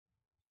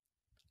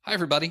Hi,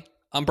 everybody.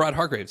 I'm Brad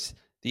Hargraves,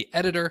 the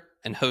editor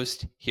and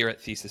host here at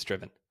Thesis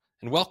Driven,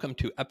 and welcome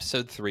to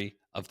episode 3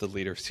 of the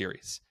Leader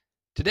series.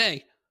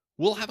 Today,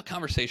 we'll have a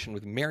conversation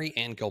with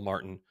MaryAnne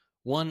Gilmartin,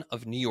 one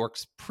of New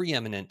York's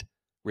preeminent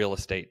real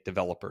estate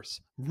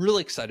developers. I'm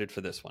really excited for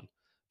this one.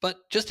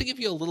 But just to give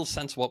you a little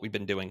sense of what we've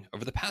been doing,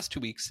 over the past 2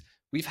 weeks,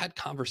 we've had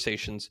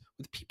conversations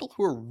with people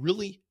who are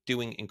really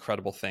doing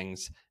incredible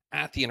things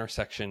at the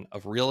intersection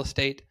of real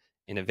estate,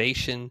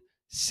 innovation,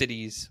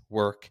 cities,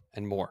 work,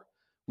 and more.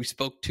 We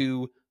spoke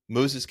to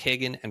Moses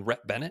Kagan and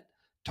Rhett Bennett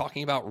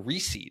talking about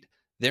Reseed,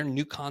 their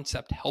new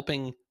concept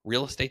helping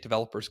real estate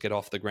developers get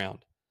off the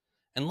ground.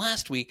 And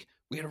last week,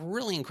 we had a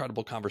really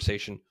incredible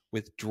conversation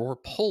with Dror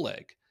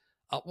Poleg,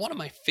 one of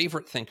my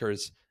favorite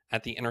thinkers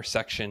at the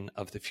intersection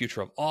of the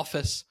future of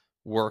office,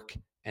 work,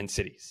 and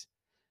cities.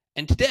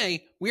 And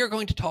today, we are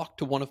going to talk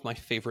to one of my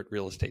favorite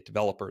real estate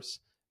developers,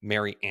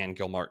 MaryAnne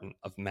Gilmartin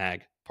of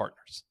MAG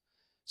Partners.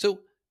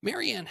 So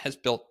MaryAnne has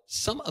built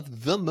some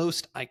of the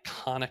most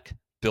iconic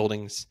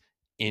buildings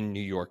in New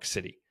York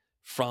City,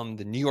 from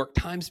the New York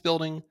Times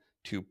building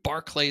to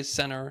Barclays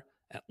Center,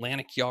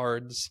 Atlantic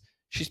Yards.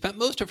 She spent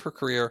most of her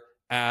career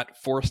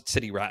at Forest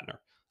City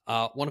Radnor,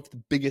 one of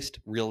the biggest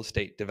real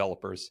estate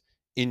developers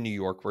in New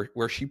York,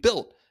 where she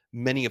built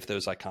many of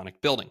those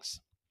iconic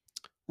buildings.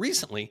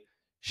 Recently,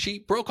 she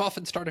broke off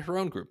and started her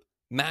own group,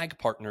 MAG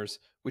Partners,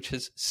 which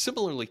has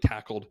similarly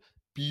tackled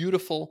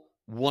beautiful,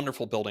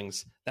 wonderful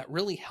buildings that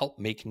really help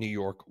make New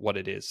York what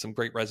it is. Some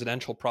great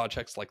residential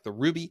projects like the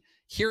Ruby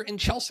here in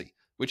Chelsea,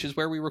 which is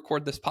where we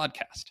record this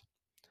podcast.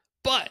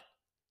 But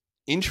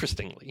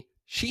interestingly,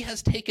 she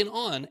has taken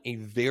on a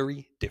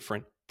very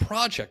different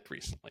project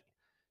recently.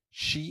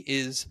 She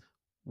is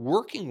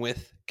working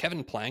with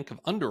Kevin Plank of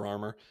Under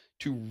Armour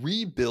to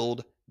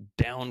rebuild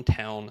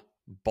downtown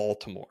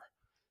Baltimore.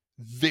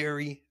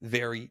 Very,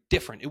 very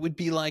different. It would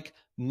be like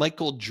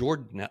Michael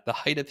Jordan at the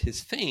height of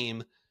his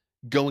fame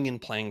going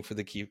and playing for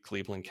the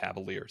Cleveland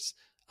Cavaliers,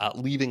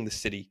 leaving the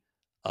city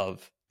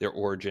of their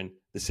origin,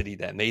 the city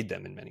that made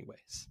them in many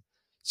ways.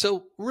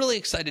 So really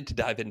excited to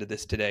dive into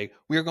this today.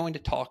 We are going to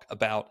talk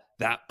about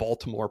that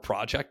Baltimore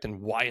project and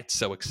why it's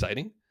so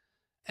exciting.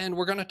 And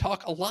we're going to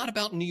talk a lot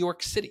about New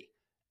York City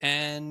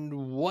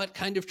and what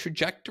kind of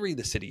trajectory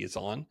the city is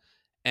on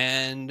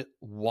and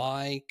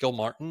why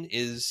Gilmartin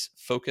is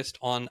focused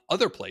on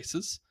other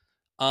places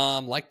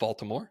like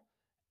Baltimore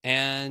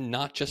and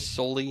not just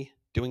solely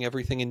doing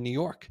everything in New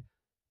York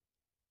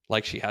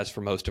like she has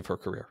for most of her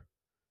career.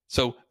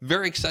 So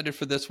very excited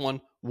for this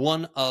one.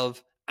 One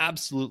of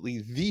absolutely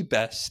the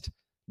best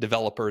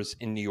developers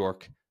in New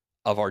York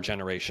of our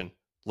generation.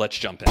 Let's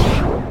jump in.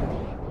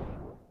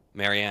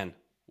 MaryAnne,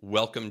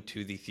 welcome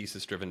to the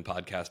Thesis Driven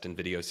podcast and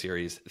video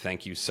series.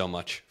 Thank you so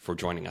much for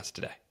joining us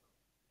today.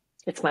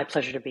 It's my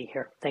pleasure to be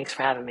here. Thanks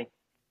for having me.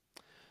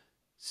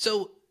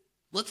 So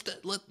let's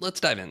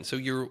dive in. So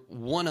you're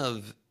one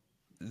of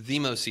the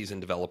most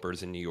seasoned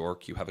developers in New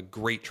York. You have a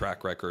great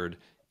track record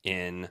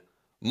in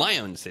my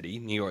own city,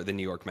 New York, the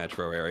New York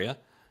metro area.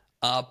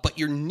 But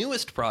your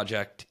newest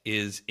project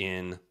is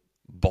in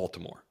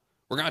Baltimore.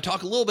 We're going to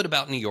talk a little bit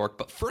about New York,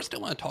 but first I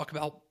want to talk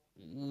about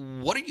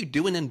what are you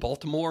doing in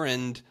Baltimore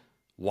and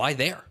why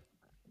there?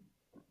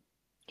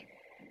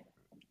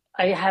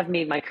 I have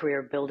made my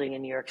career building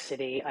in New York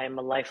City. I am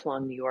a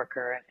lifelong New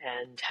Yorker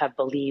and have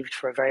believed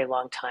for a very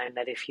long time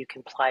that if you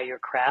can ply your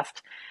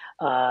craft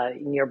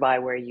nearby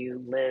where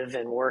you live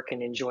and work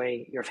and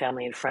enjoy your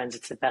family and friends,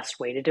 it's the best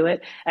way to do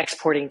it.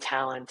 Exporting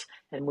talent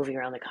and moving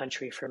around the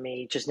country for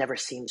me just never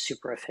seemed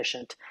super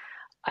efficient.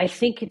 I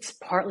think it's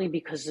partly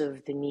because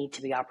of the need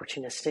to be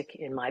opportunistic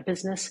in my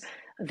business.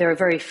 There are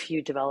very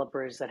few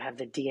developers that have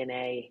the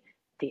DNA,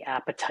 the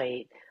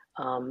appetite,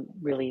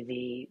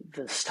 really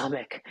the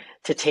stomach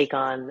to take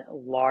on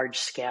large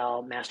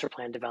scale master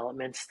plan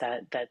developments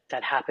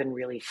that happen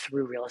really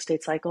through real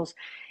estate cycles.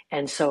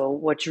 And so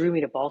what drew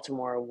me to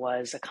Baltimore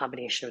was a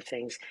combination of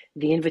things.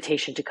 The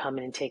invitation to come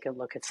in and take a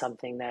look at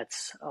something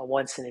that's a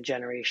once in a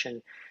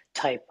generation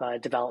type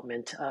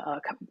development,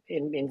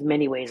 in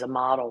many ways a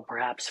model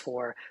perhaps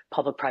for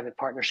public-private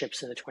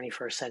partnerships in the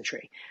 21st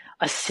century.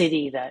 A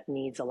city that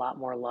needs a lot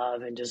more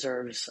love and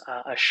deserves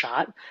a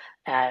shot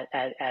at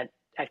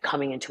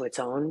coming into its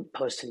own.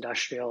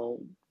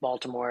 Post-industrial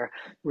Baltimore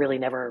really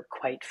never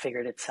quite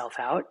figured itself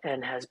out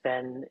and has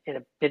been in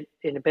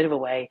a bit of a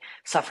way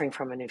suffering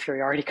from an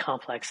inferiority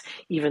complex,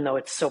 even though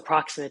it's so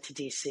proximate to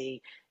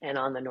DC and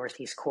on the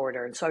Northeast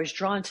corridor. And so I was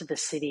drawn to the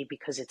city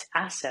because its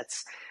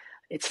assets,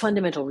 its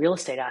fundamental real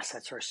estate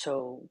assets, are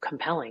so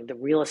compelling. The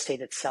real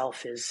estate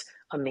itself is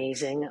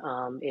amazing.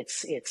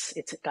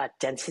 It's got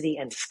density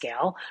and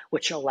scale,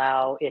 which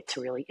allow it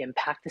to really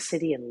impact the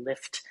city and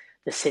lift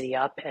the city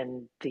up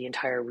and the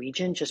entire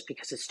region just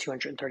because it's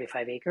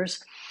 235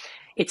 acres.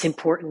 It's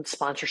important.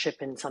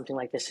 Sponsorship in something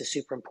like this is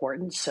super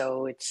important.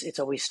 So it's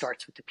always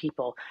starts with the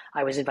people.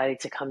 I was invited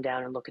to come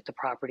down and look at the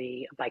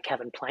property by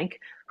Kevin Plank,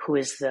 who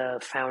is the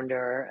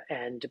founder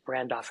and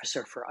brand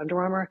officer for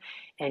Under Armour.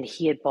 And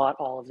he had bought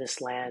all of this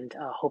land,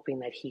 hoping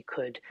that he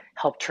could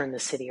help turn the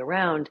city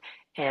around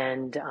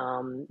and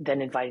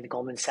then invited the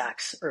Goldman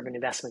Sachs Urban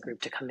Investment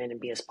Group to come in and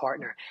be his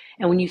partner.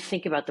 And when you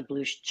think about the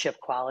blue chip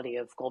quality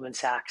of Goldman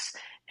Sachs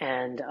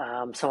and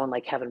someone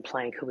like Kevin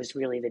Plank, who was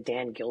really the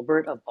Dan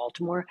Gilbert of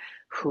Baltimore,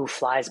 who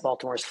flies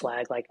Baltimore's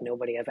flag like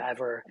nobody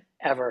I've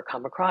ever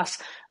come across,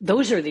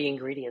 those are the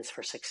ingredients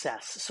for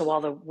success. So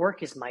while the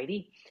work is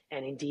mighty,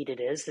 and indeed it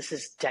is, this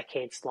is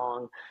decades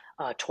long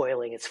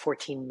toiling. It's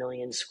 14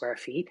 million square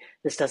feet.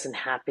 This doesn't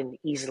happen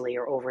easily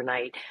or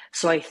overnight.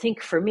 So I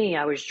think for me,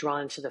 I was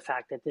drawn to the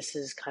fact that this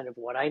is kind of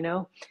what I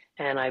know.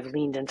 And I've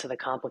leaned into the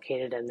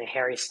complicated and the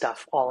hairy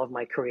stuff all of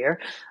my career.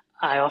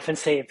 I often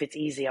say if it's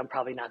easy, I'm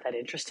probably not that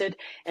interested.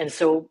 And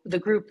so the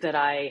group that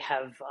I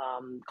have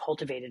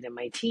cultivated in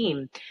my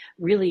team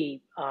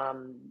really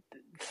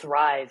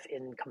thrive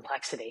in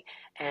complexity.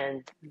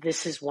 And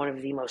this is one of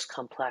the most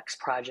complex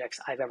projects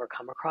I've ever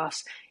come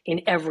across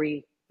in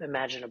every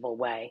imaginable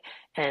way.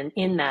 And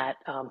in that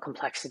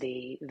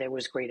complexity, there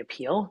was great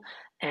appeal.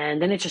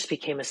 And then it just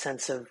became a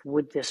sense of,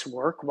 would this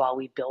work while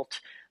we built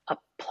a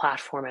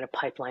platform and a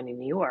pipeline in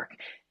New York?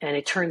 And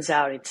it turns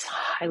out it's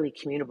highly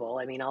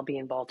commutable. I mean, I'll be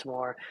in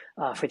Baltimore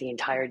for the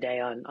entire day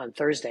on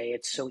Thursday.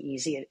 It's so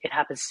easy. It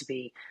happens to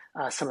be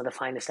some of the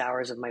finest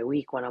hours of my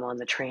week when I'm on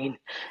the train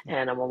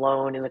and I'm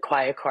alone in the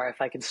quiet car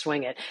if I can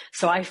swing it.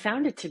 So I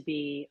found it to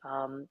be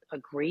a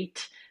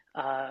great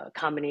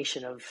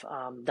combination of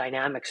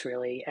dynamics,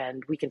 really.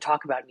 And we can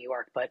talk about New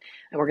York, and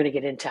we're going to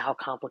get into how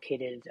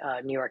complicated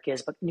New York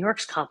is. But New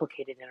York's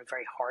complicated in a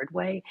very hard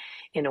way,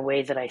 in a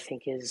way that I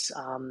think is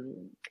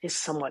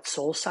somewhat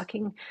soul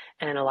sucking,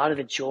 and a lot of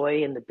the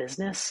joy in the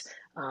business.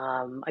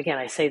 Again,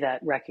 I say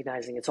that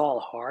recognizing it's all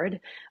hard,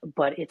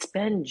 but it's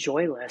been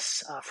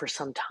joyless for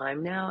some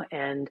time now.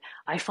 And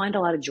I find a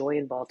lot of joy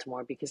in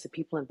Baltimore because the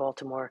people in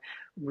Baltimore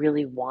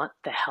really want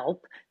the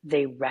help.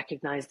 They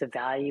recognize the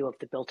value of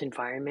the built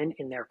environment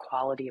in their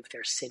quality of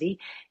their city.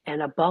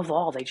 And above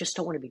all, they just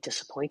don't want to be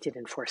disappointed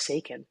and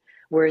forsaken.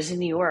 Whereas in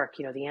New York,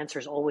 the answer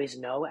is always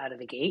no out of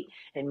the gate,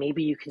 and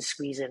maybe you can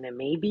squeeze in a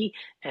maybe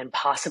and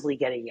possibly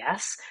get a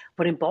yes.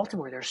 But in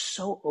Baltimore, they're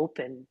so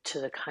open to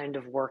the kind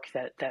of work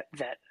that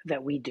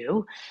we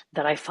do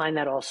that I find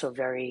that also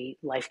very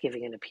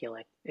life-giving and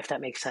appealing, if that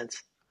makes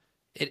sense.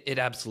 It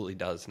absolutely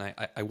does, and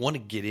I want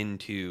to get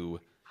into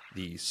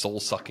the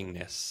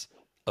soul-suckingness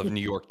of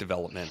New York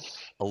development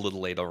a little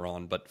later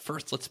on. But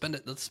first, let's spend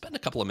a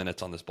couple of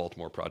minutes on this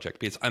Baltimore project,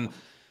 because I'm,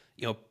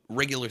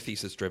 regular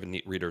thesis-driven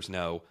readers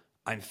know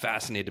I'm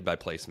fascinated by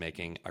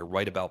placemaking. I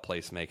write about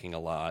placemaking a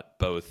lot,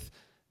 both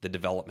the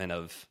development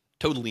of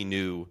totally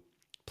new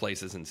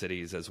places and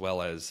cities, as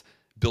well as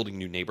building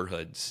new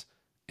neighborhoods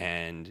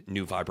and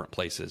new vibrant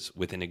places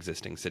within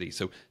existing cities.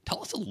 So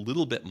tell us a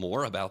little bit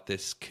more about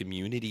this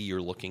community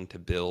you're looking to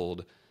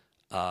build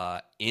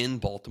in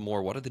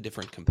Baltimore. What are the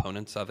different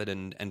components of it,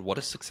 and what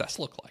does success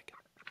look like?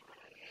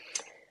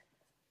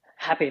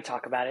 Happy to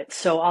talk about it.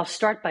 So I'll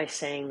start by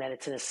saying that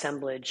it's an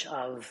assemblage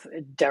of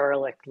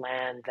derelict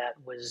land that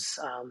was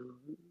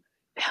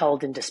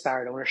held in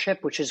disparate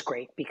ownership, which is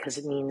great because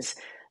it means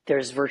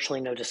there's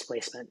virtually no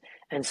displacement.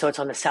 And so it's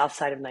on the south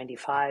side of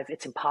 95.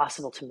 It's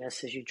impossible to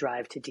miss as you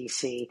drive to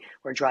DC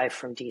or drive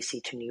from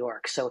DC to New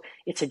York. So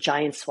it's a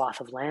giant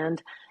swath of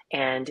land,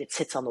 and it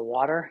sits on the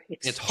water.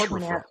 It's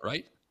harborfront,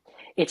 right?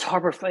 It's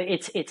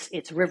harborfront.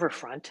 It's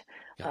riverfront,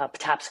 Yeah.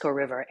 Patapsco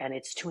River, and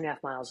it's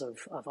 2.5 miles of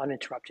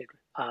uninterrupted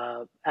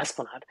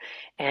esplanade.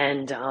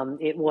 And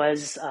it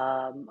was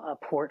a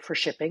port for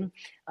shipping,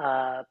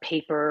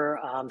 paper.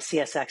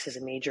 CSX is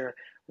a major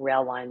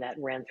rail line that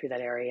ran through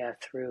that area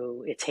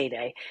through its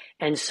heyday.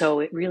 And so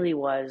it really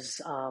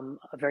was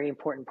a very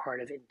important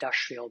part of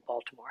industrial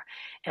Baltimore.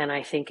 And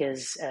I think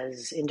as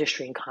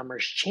industry and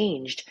commerce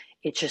changed,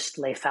 it just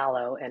lay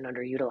fallow and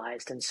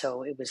underutilized. And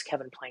so it was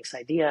Kevin Plank's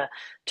idea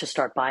to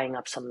start buying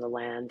up some of the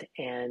land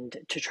and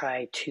to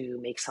try to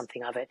make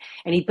something of it.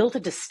 And he built a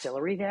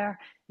distillery there.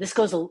 This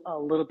goes a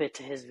little bit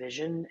to his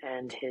vision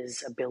and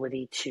his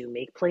ability to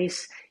make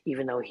place,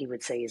 even though he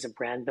would say he's a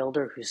brand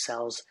builder who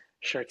sells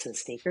shirts and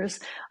sneakers.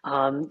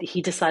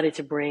 He decided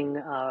to bring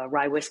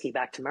rye whiskey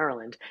back to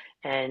Maryland,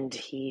 and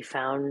he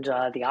found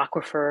the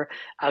aquifer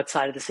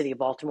outside of the city of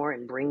Baltimore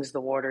and brings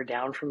the water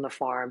down from the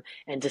farm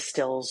and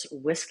distills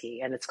whiskey,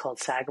 and it's called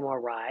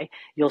Sagamore Rye.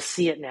 You'll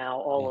see it now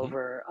all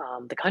over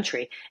the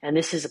country, and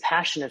this is a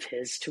passion of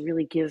his to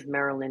really give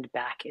Maryland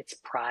back its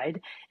pride,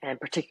 and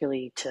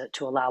particularly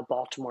to allow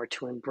Baltimore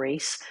to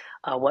embrace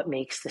what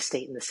makes the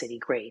state and the city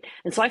great.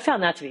 And so I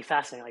found that to be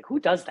fascinating. Like,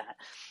 who does that?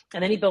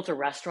 And then he built a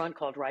restaurant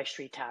called Rye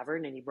Street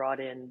Tavern, and he brought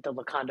in the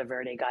Laconda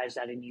Verde guys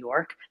out of New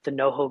York, the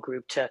NoHo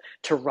group, to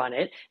run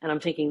it. And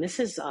I'm thinking, this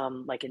is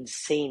like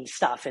insane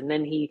stuff. And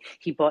then he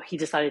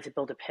decided to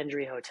build a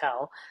Pendry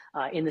Hotel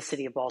in the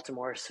city of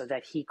Baltimore so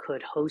that he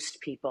could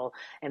host people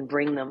and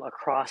bring them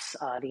across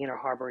the Inner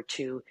Harbor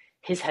to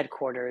his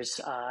headquarters,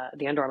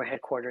 the Under Armour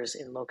headquarters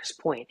in Locust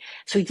Point.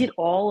 So he did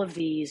all of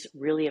these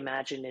really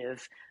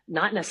imaginative,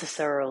 not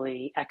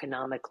necessarily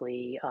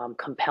economically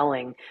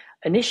compelling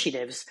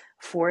initiatives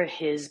for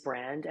his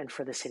brand and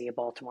for the city of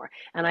Baltimore.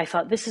 And I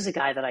thought, this is a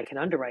guy that I can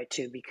underwrite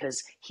to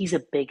because he's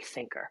a big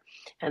thinker.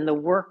 And the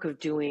work of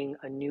doing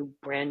a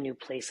brand new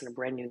place in a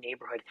brand new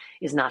neighborhood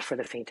is not for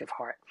the faint of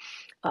heart.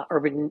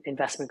 Urban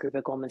Investment Group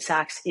at Goldman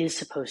Sachs is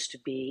supposed to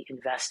be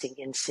investing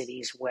in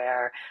cities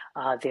where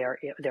there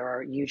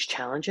are huge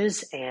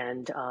challenges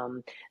and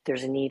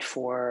there's a need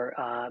for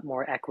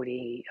more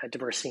equity,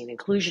 diversity, and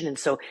inclusion. And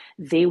so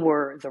they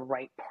were the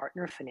right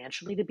partner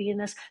financially to be in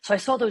this. So I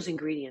saw those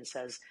ingredients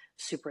as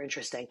super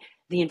interesting.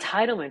 The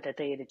entitlement that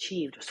they had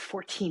achieved was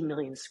 14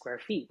 million square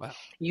feet. Wow.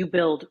 You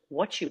build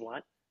what you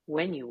want,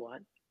 when you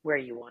want, where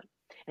you want.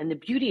 And the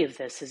beauty of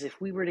this is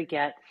if we were to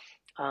get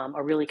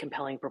a really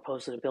compelling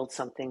proposal to build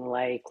something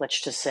like,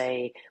 let's just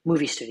say,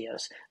 movie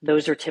studios.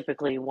 Those are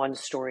typically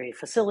one-story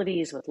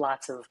facilities with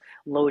lots of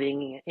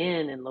loading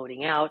in and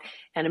loading out.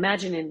 And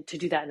imagine to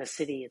do that in a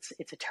city,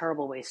 it's a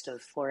terrible waste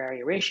of floor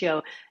area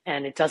ratio,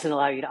 and it doesn't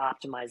allow you to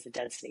optimize the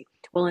density.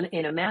 Well,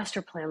 in a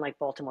master plan like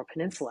Baltimore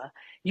Peninsula,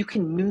 you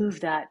can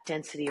move that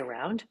density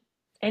around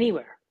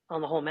anywhere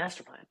on the whole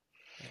master plan.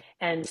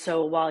 And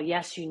so while,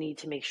 yes, you need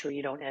to make sure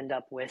you don't end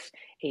up with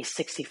a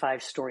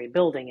 65-story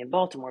building in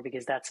Baltimore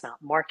because that's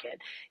not market,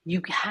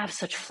 you have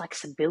such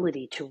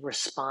flexibility to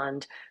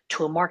respond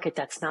to a market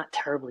that's not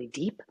terribly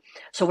deep.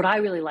 So what I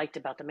really liked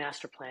about the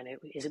master plan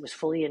is it was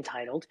fully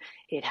entitled.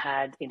 It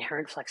had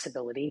inherent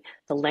flexibility.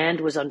 The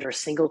land was under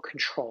single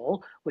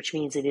control, which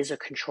means it is a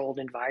controlled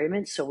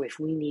environment. So if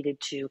we needed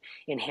to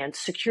enhance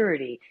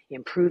security,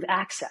 improve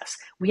access,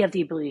 we have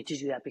the ability to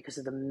do that because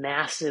of the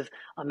massive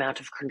amount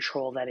of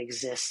control that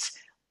exists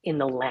in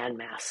the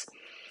landmass.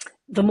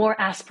 The more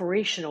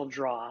aspirational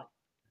draw,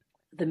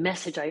 the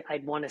message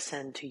I'd want to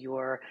send to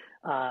your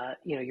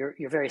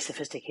very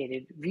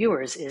sophisticated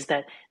viewers is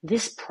that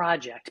this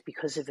project,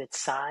 because of its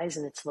size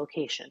and its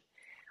location,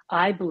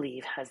 I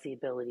believe has the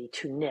ability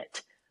to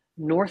knit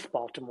North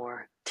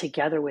Baltimore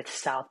together with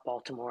South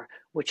Baltimore,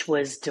 which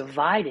was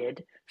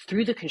divided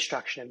through the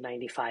construction of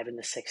 95 in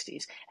the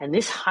 60s. And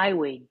this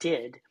highway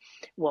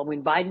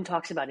when Biden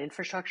talks about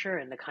infrastructure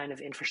and the kind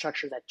of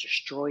infrastructure that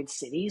destroyed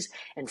cities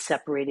and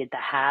separated the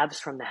haves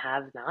from the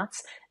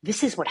have-nots,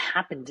 this is what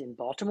happened in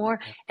Baltimore.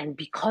 And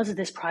because of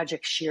this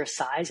project's sheer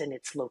size and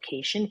its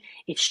location,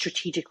 it's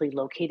strategically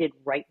located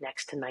right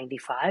next to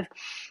 95.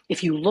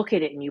 If you look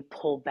at it and you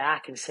pull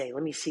back and say,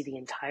 let me see the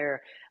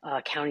entire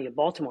county of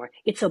Baltimore,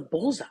 it's a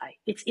bullseye.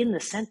 It's in the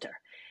center.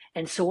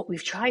 And so what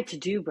we've tried to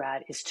do,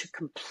 Brad, is to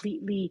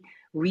completely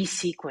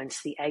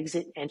resequence the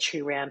exit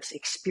entry ramps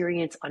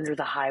experience under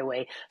the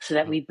highway so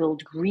that we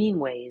build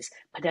greenways,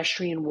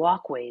 pedestrian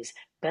walkways,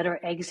 better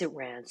exit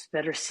ramps,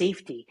 better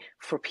safety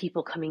for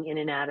people coming in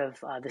and out of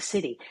the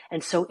city.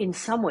 And so in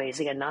some ways,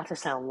 again, not to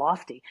sound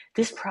lofty,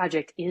 this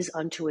project is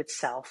unto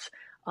itself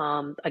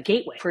a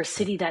gateway for a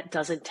city that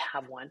doesn't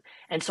have one.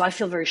 And so I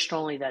feel very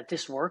strongly that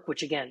this work,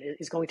 which again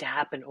is going to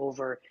happen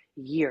over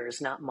years,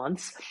 not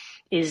months,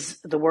 is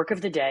the work of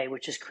the day,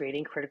 which is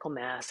creating critical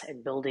mass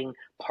and building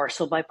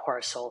parcel by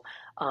parcel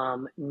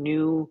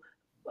new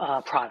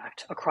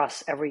product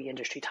across every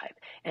industry type.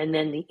 And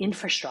then the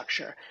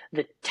infrastructure,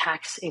 the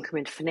tax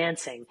increment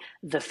financing,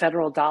 the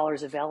federal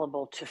dollars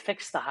available to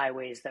fix the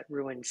highways that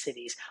ruin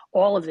cities.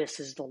 All of this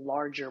is the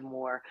larger,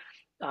 more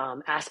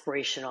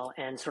aspirational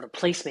and sort of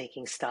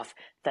placemaking stuff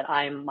that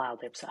I'm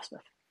mildly obsessed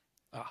with.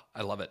 Oh,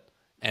 I love it.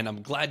 And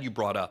I'm glad you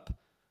brought up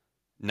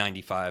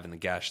 95 and the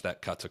gash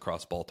that cuts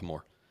across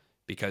Baltimore,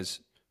 because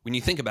when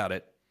you think about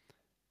it,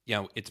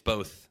 it's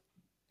both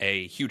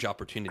a huge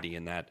opportunity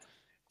in that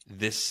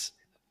this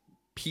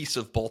piece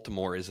of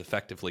Baltimore is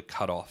effectively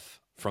cut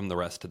off from the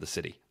rest of the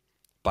city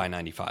by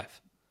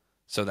 95.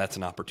 So that's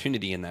an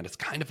opportunity in that it's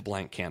kind of a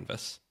blank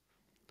canvas,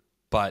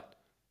 but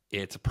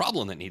it's a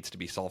problem that needs to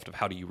be solved of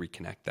how do you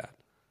reconnect that.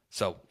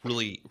 So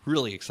really,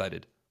 really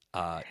excited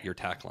you're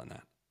tackling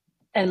that.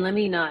 And let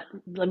me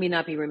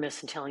not be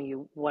remiss in telling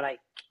you what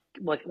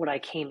I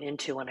came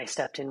into when I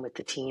stepped in with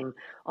the team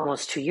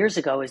almost 2 years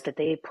ago is that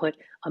they had put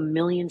 1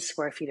 million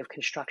square feet of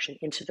construction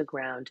into the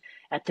ground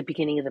at the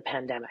beginning of the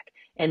pandemic.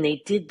 And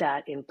they did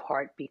that in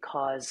part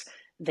because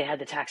they had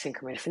the tax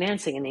increment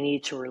financing and they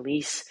needed to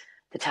release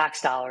the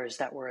tax dollars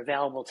that were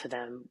available to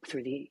them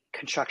through the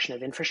construction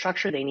of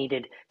infrastructure. They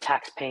needed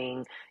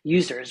tax-paying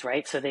users,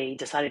 right? So they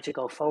decided to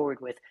go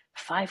forward with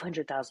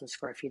 500,000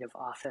 square feet of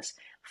office,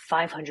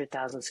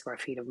 500,000 square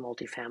feet of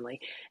multifamily,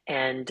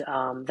 and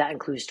that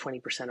includes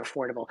 20%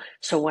 affordable.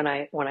 So when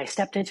I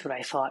stepped into it,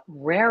 I thought,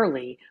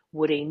 rarely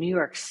would a New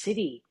York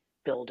City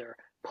builder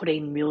put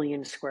 1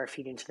 million square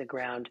feet into the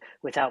ground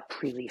without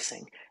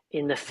pre-leasing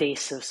in the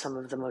face of some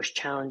of the most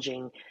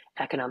challenging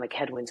economic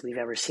headwinds we've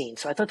ever seen.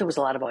 So I thought there was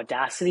a lot of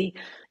audacity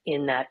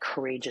in that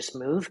courageous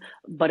move,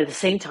 but at the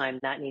same time,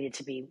 that needed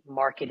to be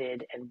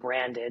marketed and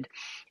branded.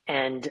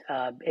 And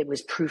it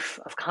was proof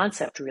of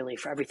concept really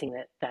for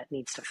everything that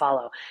needs to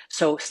follow.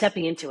 So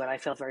stepping into it, I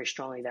felt very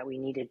strongly that we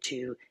needed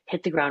to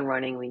hit the ground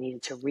running. We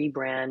needed to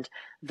rebrand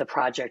the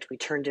project. We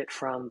turned it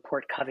from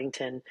Port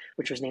Covington,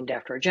 which was named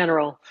after a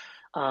general,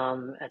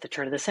 at the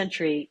turn of the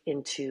century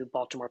into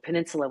Baltimore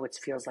Peninsula, which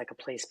feels like a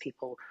place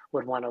people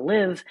would want to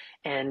live,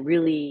 and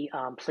really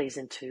plays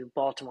into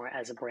Baltimore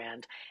as a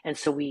brand. And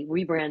so we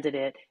rebranded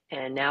it,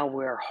 and now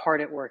we're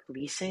hard at work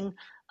leasing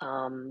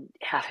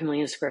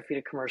 500,000 square feet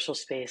of commercial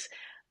space,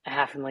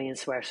 500,000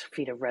 square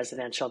feet of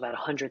residential, about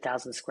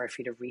 100,000 square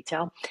feet of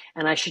retail.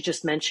 And I should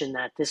just mention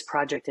that this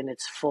project in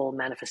its full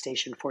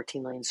manifestation,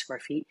 14 million square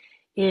feet,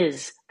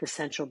 is the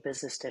central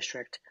business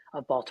district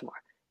of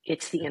Baltimore.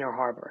 It's the inner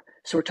harbor.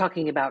 So we're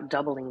talking about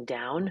doubling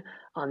down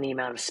on the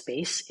amount of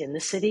space in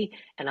the city.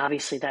 And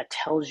obviously that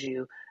tells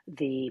you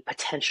the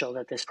potential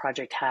that this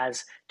project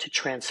has to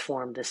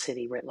transform the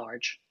city writ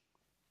large.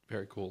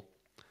 Very cool.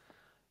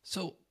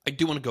 So I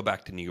do want to go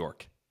back to New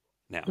York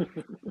now.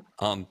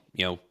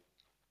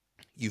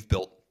 You've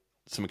built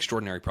some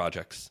extraordinary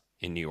projects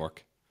in New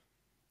York,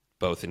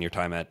 both in your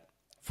time at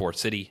Forest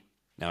City,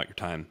 now at your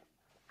time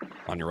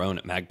on your own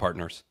at Mag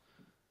Partners.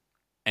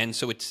 And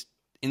so it's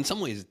in some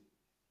ways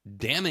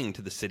damning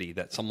to the city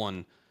that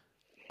someone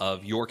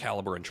of your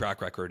caliber and track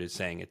record is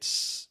saying it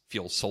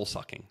feels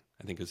soul-sucking,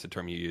 I think is the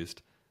term you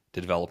used, to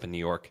develop in New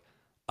York.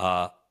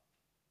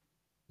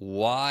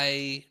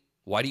 Why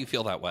do you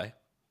feel that way?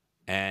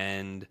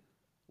 And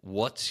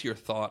what's your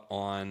thought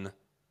on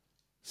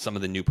some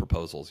of the new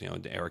proposals?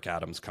 Eric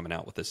Adams coming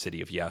out with the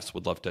City of Yes.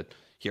 Would love to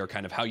hear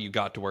kind of how you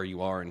got to where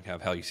you are and kind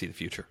of how you see the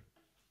future.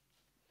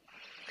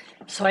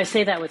 So I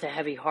say that with a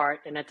heavy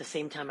heart, and at the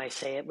same time I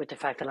say it with the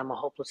fact that I'm a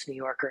hopeless New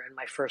Yorker, and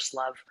my first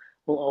love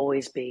will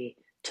always be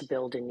to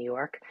build in New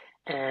York.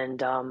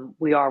 And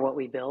we are what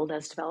we build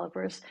as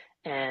developers,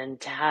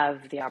 and to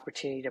have the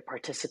opportunity to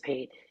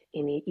participate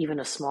in even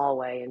a small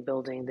way in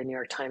building the New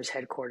York Times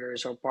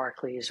headquarters or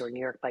Barclays or New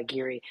York by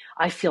Geary,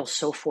 I feel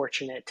so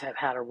fortunate to have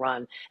had a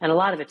run. And a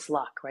lot of it's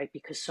luck, right?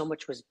 Because so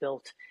much was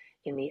built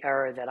in the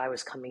era that I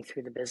was coming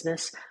through the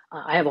business.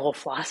 I have a whole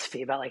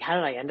philosophy about how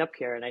did I end up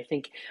here? And I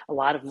think a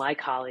lot of my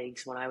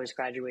colleagues, when I was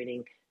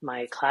graduating,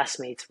 my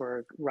classmates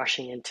were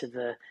rushing into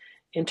the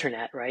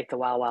internet, right? The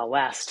Wild Wild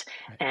West.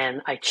 Right.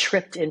 And I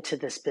tripped into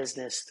this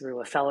business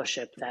through a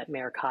fellowship that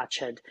Mayor Koch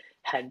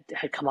had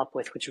come up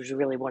with, which was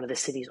really one of the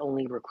city's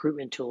only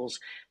recruitment tools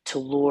to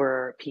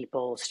lure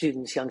people,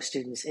 young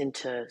students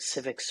into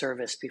civic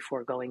service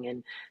before going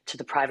into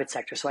the private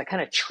sector. So I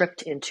kind of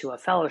tripped into a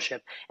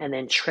fellowship and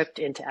then tripped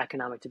into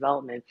economic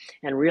development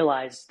and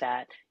realized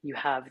that you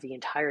have the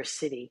entire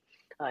city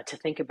to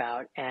think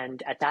about.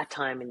 And at that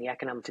time in the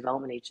economic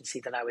development agency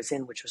that I was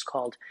in, which was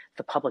called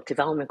the Public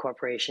Development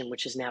Corporation,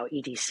 which is now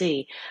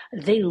EDC,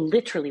 they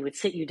literally would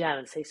sit you down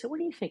and say, so what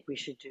do you think we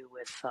should do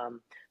with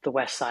the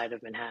west side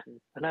of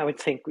Manhattan? And I would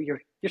think, you're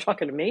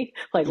talking to me?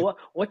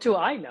 What do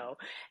I know?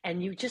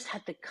 And you just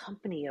had the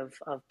company of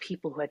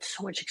people who had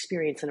so much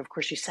experience. And of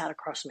course, you sat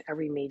across from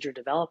every major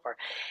developer.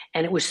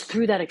 And it was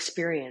through that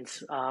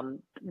experience,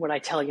 what I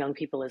tell young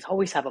people is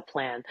always have a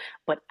plan,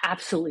 but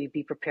absolutely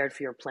be prepared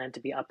for your plan to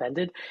be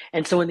upended.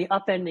 And so in the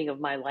upending of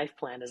my life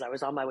plan, as I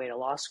was on my way to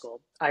law school,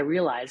 I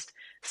realized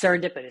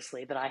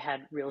serendipitously that I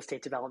had real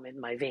estate development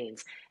in my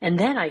veins. And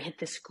then I hit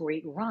this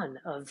great run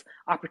of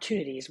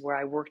opportunities where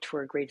I worked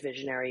for a great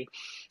visionary,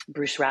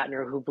 Bruce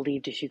Ratner, who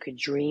believed if you could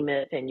dream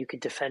it and you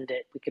could defend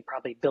it, we could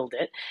probably build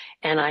it.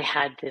 And I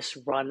had this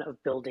run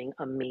of building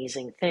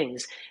amazing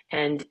things.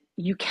 And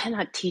you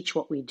cannot teach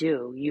what we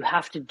do. You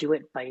have to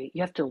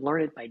you have to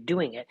learn it by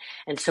doing it.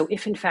 And so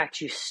if in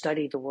fact you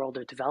study the world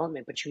of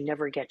development, but you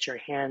never get your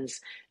hands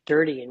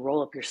dirty and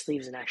roll up your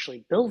sleeves and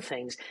actually build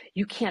things,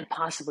 you can't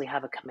possibly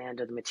have a command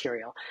of the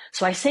material.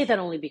 So I say that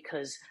only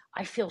because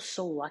I feel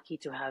so lucky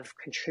to have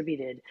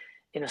contributed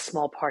in a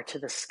small part to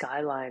the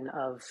skyline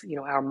of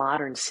our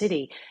modern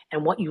city.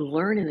 And what you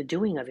learn in the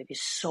doing of it is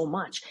so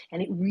much.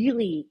 And it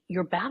really,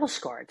 you're battle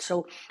scarred.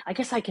 So I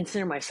guess I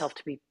consider myself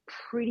to be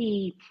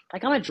pretty,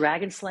 I'm a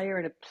dragon slayer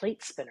and a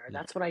plate spinner.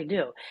 That's what I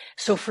do.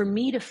 So for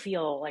me to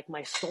feel like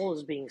my soul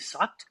is being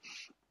sucked,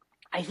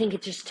 I think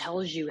it just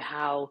tells you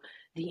how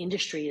the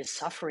industry is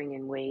suffering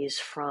in ways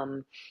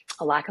from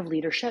a lack of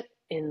leadership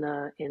in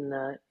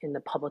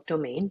the public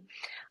domain.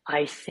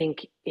 I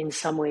think in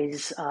some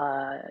ways,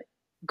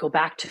 go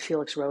back to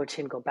Felix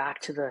Rohatyn, go back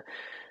to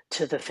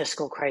the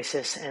fiscal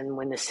crisis, and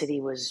when the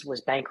city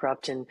was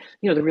bankrupt, and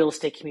the real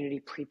estate community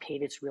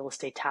prepaid its real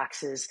estate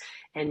taxes,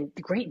 and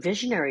the great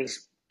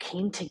visionaries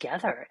came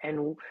together,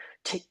 and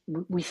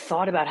we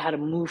thought about how to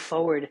move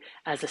forward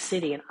as a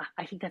city, and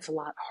I think that's a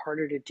lot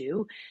harder to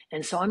do.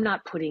 And so I'm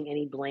not putting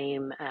any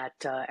blame at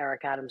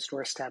Eric Adams'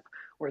 doorstep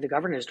or the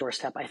governor's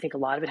doorstep. I think a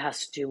lot of it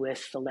has to do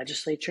with the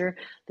legislature,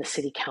 the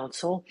city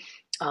council,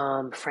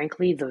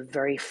 frankly, the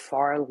very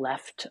far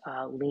left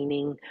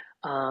leaning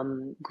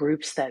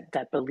groups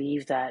that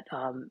believe that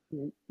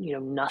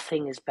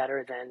nothing is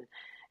better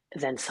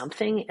than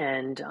something,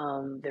 and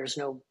there's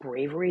no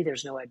bravery,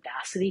 there's no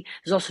audacity,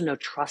 there's also no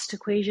trust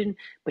equation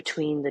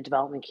between the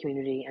development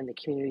community and the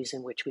communities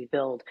in which we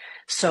build.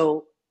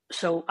 So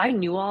I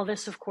knew all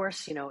this, of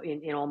course, in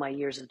all my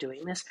years of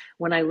doing this.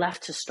 When I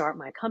left to start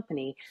my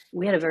company,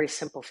 we had a very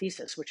simple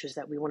thesis, which is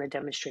that we want to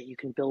demonstrate you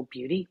can build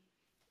beauty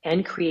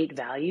and create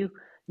value,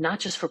 not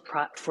just for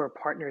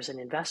partners and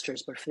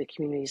investors, but for the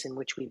communities in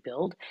which we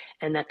build,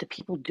 and that the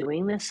people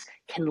doing this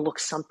can look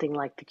something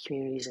like the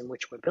communities in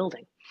which we're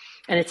building.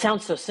 And it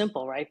sounds so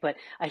simple, right? But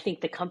I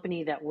think the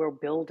company that we're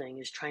building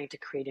is trying to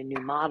create a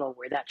new model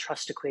where that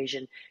trust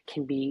equation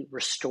can be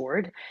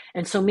restored.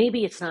 And so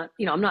maybe it's not,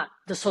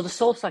 so the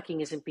soul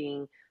sucking isn't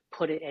being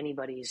put at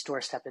anybody's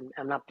doorstep, and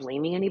I'm not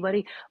blaming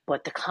anybody,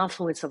 but the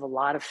confluence of a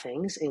lot of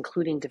things,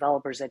 including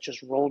developers that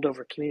just rolled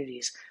over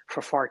communities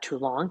for far too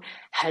long,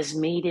 has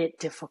made it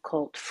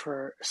difficult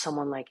for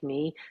someone like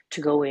me to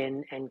go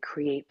in and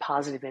create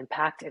positive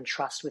impact and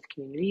trust with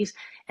communities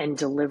and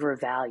deliver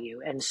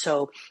value. And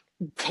so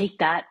take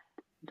that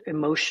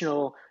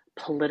emotional,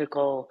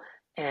 political,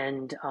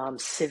 and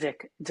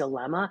civic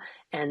dilemma,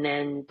 and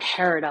then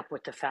pair it up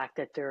with the fact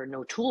that there are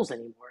no tools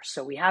anymore.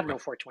 So we have no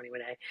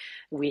 421A.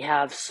 We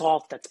have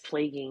SALT that's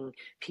plaguing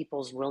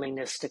people's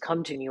willingness to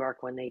come to New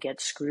York when they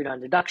get screwed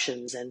on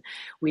deductions. And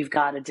we've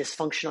got a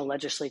dysfunctional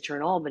legislature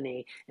in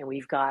Albany, and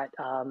we've got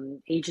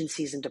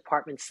agencies and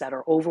departments that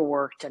are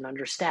overworked and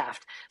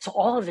understaffed. So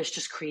all of this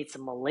just creates a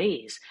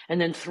malaise.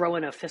 And then throw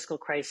in a fiscal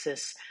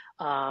crisis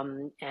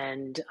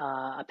and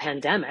a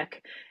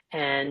pandemic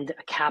and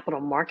a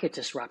capital market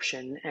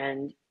disruption,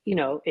 and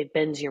it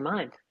bends your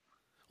mind.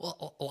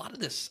 Well, a lot of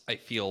this, I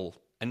feel,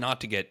 and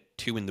not to get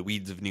too in the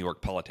weeds of New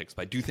York politics,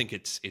 but I do think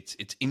it's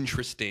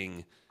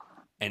interesting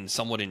and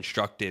somewhat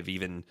instructive,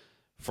 even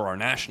for our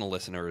national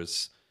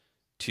listeners,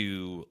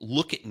 to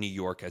look at New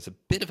York as a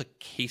bit of a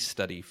case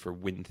study for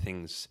when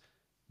things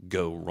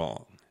go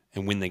wrong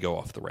and when they go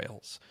off the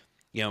rails.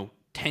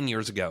 10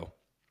 years ago,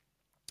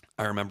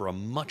 I remember a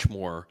much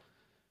more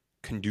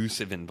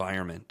conducive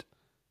environment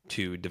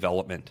to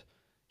development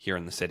here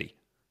in the city,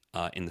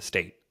 in the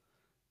state.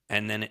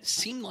 And then it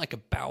seemed like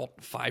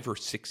about 5 or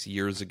 6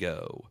 years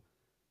ago,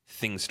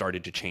 things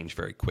started to change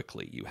very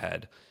quickly. You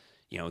had,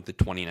 the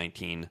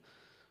 2019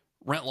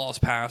 rent laws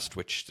passed,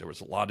 which there was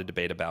a lot of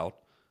debate about.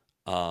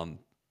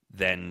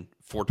 Then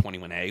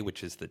 421A,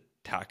 which is the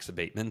tax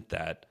abatement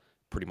that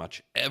pretty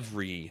much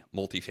every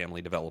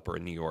multifamily developer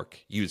in New York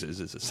uses,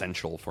 is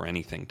essential for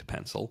anything to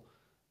pencil.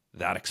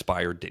 That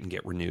expired, didn't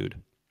get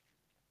renewed.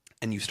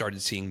 And you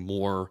started seeing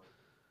more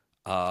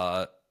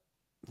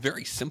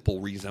very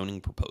simple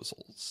rezoning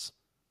proposals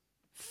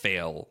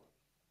fail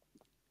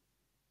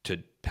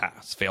to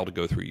pass, fail to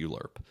go through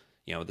ULURP.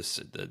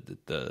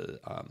 The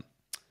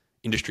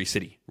Industry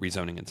City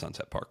rezoning in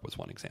Sunset Park was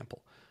one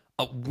example.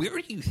 Where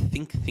do you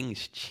think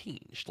things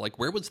changed? Like,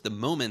 where was the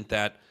moment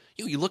that,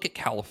 you look at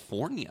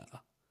California,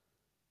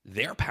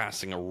 they're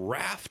passing a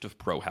raft of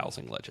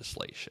pro-housing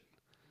legislation.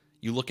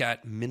 You look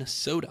at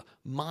Minnesota,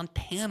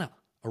 Montana,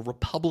 a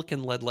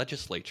Republican-led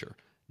legislature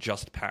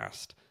just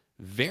passed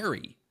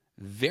very,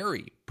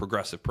 very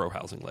progressive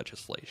pro-housing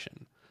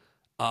legislation.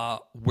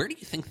 Where do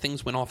you think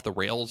things went off the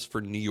rails for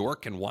New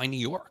York, and why New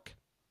York?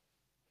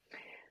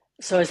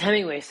 So as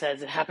Hemingway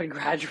says, it happened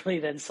gradually,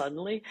 then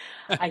suddenly.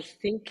 I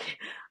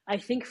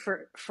think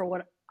for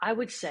what I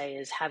would say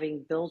is,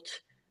 having built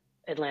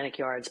Atlantic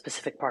Yards,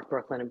 Pacific Park,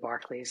 Brooklyn, and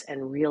Barclays,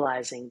 and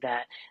realizing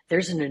that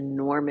there's an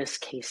enormous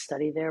case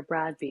study there,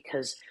 Brad,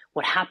 because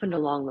what happened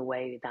along the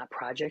way, that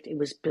project, it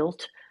was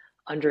built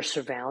under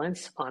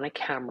surveillance on a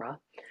camera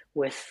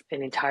with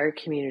an entire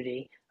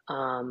community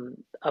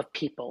of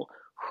people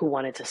who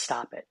wanted to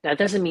stop it. That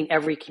doesn't mean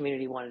every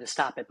community wanted to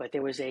stop it, but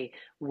there was a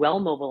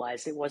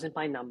well-mobilized, it wasn't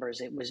by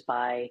numbers, it was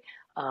by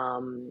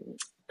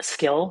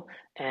skill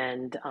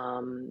and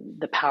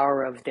the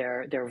power of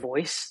their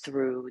voice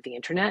through the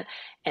internet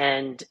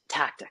and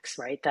tactics,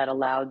 right? That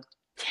allowed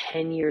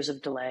 10 years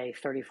of delay,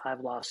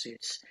 35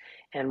 lawsuits,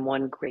 and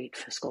one great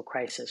fiscal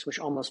crisis, which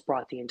almost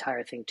brought the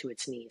entire thing to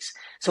its knees.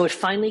 So it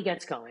finally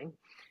gets going,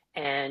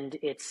 and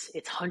it's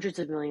hundreds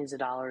of millions of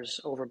dollars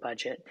over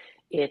budget.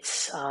 It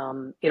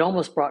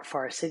almost brought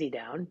Forest City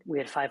down. We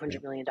had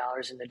 $500 million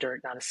in the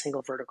dirt, not a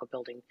single vertical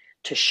building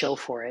to show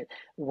for it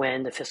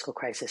when the fiscal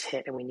crisis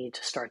hit and we need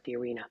to start the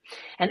arena.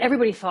 And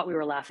everybody thought we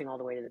were laughing all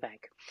the way to the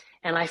bank.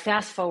 And I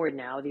fast forward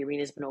now, the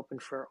arena's been open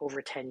for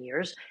over 10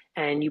 years.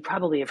 And you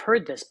probably have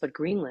heard this, but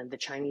Greenland, the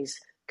Chinese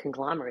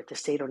conglomerate, the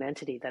state-owned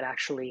entity that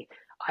actually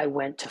I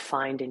went to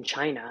find in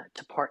China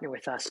to partner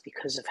with us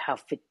because of how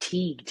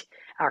fatigued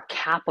our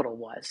capital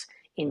was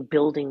in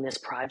building this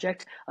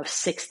project of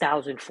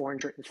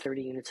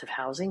 6,430 units of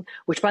housing,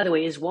 which, by the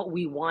way, is what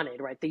we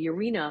wanted, right? The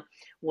arena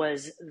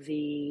was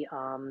the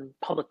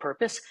public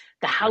purpose.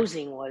 The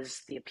housing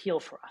was the appeal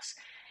for us.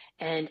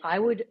 And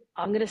I'm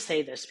going to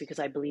say this because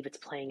I believe it's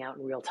playing out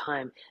in real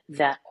time,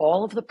 that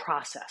all of the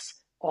process,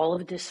 all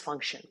of the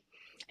dysfunction,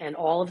 and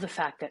all of the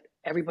fact that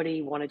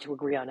everybody wanted to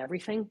agree on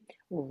everything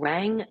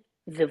rang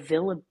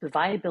the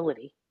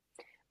viability,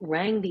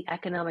 rang the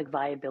economic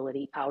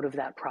viability out of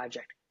that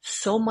project.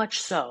 So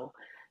much so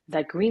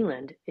that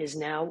Greenland is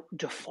now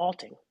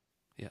defaulting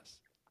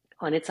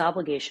on its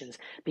obligations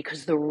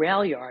because the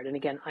rail yard, and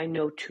again, I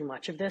know too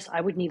much of this,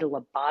 I would need a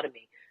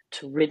lobotomy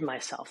to rid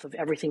myself of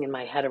everything in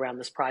my head around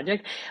this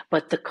project.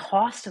 But the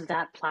cost of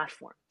that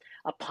platform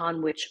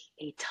upon which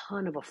a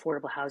ton of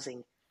affordable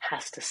housing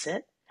has to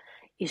sit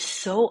is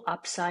so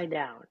upside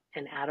down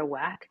and out of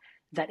whack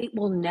that it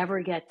will never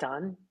get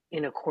done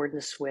in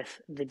accordance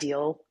with the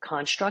deal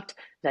construct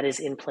that is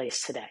in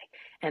place today.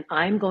 And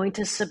I'm going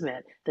to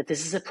submit that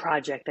this is a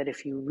project that,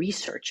 if you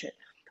research it,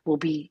 will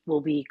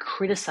be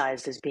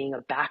criticized as being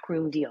a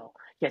backroom deal.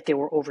 Yet there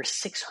were over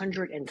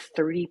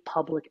 630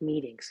 public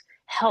meetings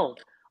held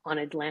on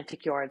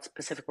Atlantic Yards,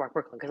 Pacific Park,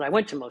 Brooklyn, because I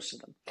went to most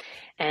of them.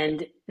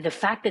 And the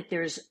fact that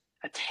there's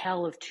a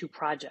tale of two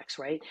projects,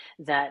 right,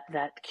 that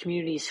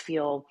communities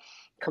feel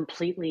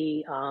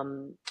completely,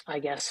 I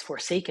guess,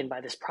 forsaken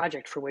by this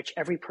project, for which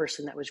every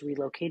person that was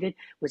relocated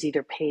was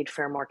either paid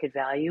fair market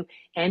value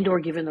and or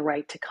given the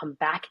right to come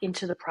back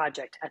into the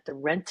project at the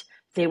rent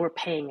they were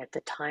paying at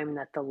the time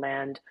that the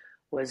land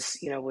was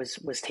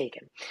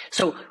taken.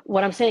 So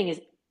what I'm saying is,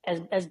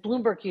 as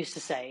Bloomberg used to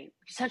say,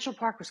 Central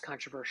Park was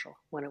controversial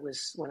when it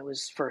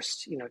was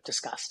first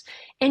discussed.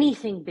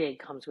 Anything big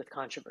comes with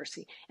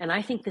controversy, and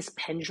I think this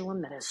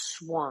pendulum that has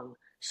swung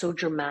so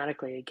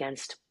dramatically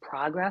against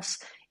progress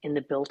in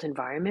the built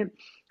environment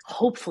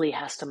hopefully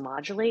has to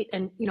modulate.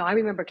 And I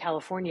remember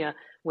California,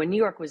 when New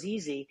York was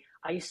easy,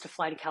 I used to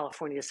fly to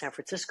California to San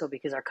Francisco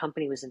because our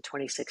company was in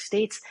 26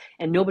 states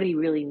and nobody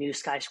really knew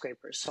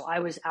skyscrapers. So I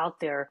was out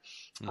there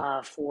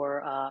for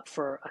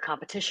a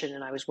competition,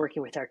 and I was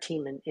working with our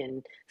team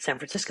in San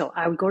Francisco.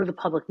 I would go to the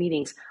public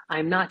meetings.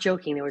 I'm not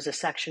joking. There was a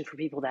section for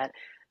people that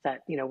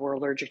were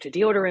allergic to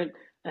deodorant.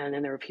 And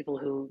then there were people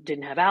who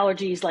didn't have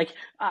allergies. Like,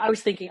 I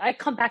was thinking, I'd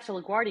come back to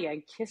LaGuardia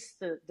and kiss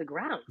the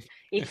ground.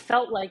 It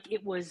felt like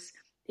it was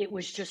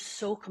just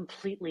so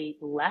completely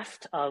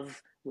left.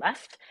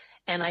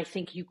 And I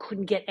think you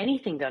couldn't get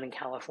anything done in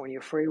California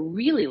for a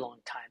really long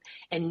time.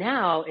 And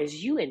now,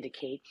 as you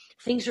indicate,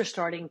 things are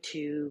starting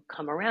to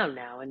come around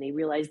now, and they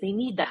realize they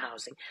need the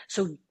housing.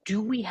 So do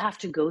we have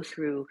to go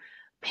through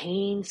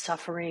pain,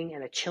 suffering,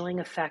 and a chilling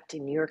effect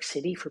in New York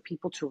City for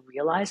people to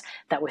realize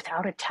that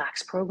without a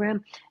tax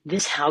program,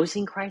 this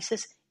housing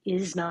crisis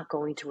is not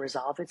going to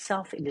resolve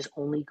itself? It is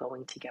only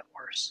going to get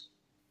worse.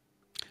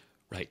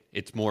 Right.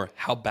 It's more,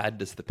 how bad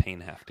does the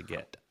pain have to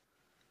get?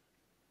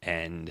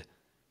 And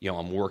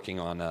I'm working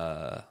on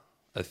a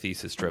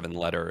thesis-driven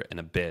letter in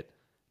a bit,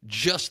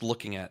 just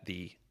looking at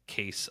the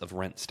case of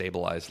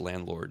rent-stabilized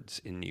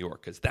landlords in New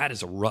York, because that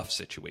is a rough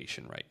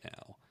situation right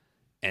now.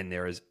 And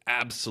there is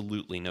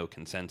absolutely no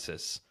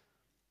consensus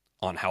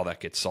on how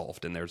that gets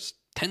solved. And there's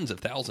tens of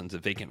thousands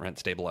of vacant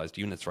rent-stabilized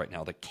units right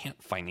now that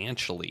can't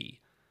financially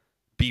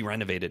be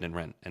renovated and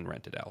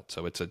rented out.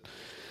 So it's a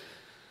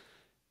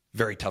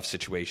very tough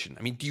situation.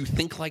 I mean, do you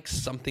think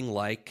something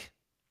like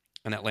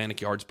an Atlantic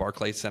Yards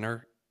Barclays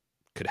Center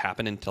could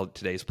happen in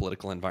today's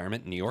political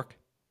environment in New York?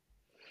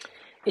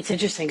 It's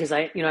interesting because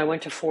I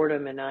went to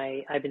Fordham, and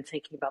I've been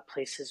thinking about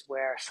places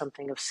where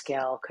something of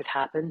scale could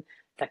happen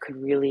that could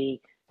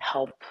really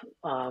help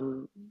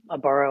a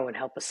borough and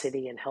help a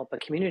city and help a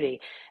community.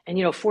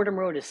 And Fordham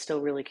Road is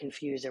still really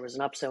confused. There was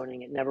an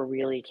upzoning; it never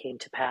really came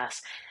to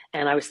pass.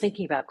 And I was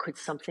thinking about, could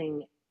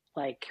something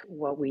like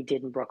what we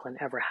did in Brooklyn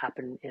ever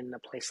happen in a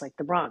place like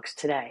the Bronx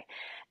today?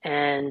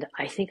 And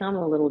I think I'm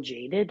a little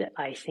jaded.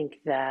 I think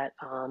that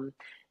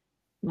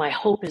my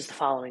hope is the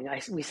following.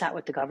 We sat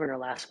with the governor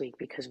last week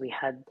because we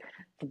had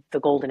the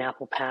Golden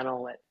Apple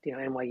panel at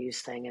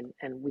NYU's thing,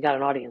 and we got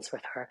an audience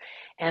with her.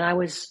 And I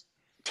was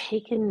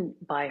taken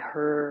by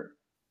her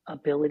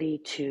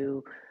ability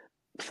to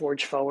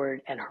forge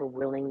forward and her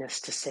willingness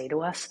to say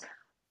to us,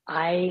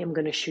 I am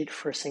going to shoot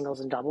for singles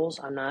and doubles.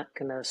 I'm not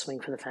going to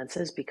swing for the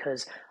fences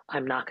because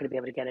I'm not going to be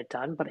able to get it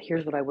done. But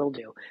here's what I will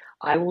do.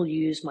 I will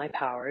use my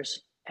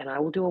powers and I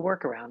will do a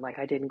workaround like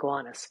I did in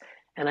Gowanus.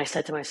 And I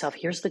said to myself,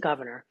 here's the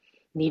governor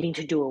needing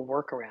to do a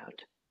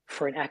workaround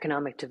for an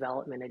economic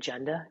development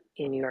agenda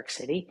in New York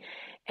City.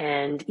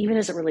 And even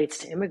as it relates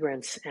to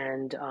immigrants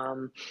and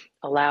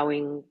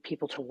allowing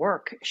people to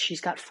work,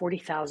 she's got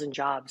 40,000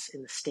 jobs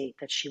in the state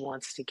that she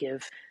wants to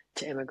give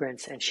to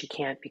immigrants, and she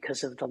can't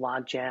because of the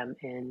logjam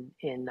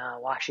in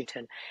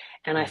Washington.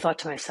 And I thought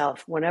to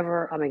myself,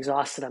 whenever I'm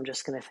exhausted, I'm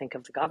just going to think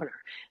of the governor,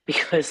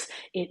 because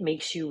it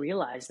makes you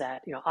realize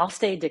that, I'll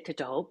stay addicted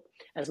to hope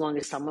as long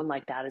as someone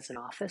like that is in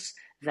office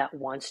that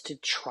wants to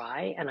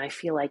try. And I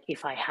feel like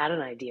if I had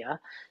an idea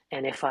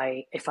and if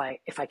I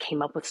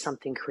came up with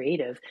something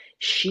creative,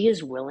 she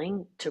is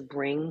willing to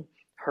bring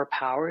her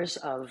powers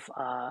of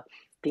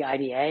the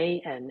IDA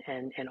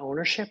and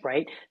ownership,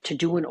 right, to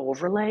do an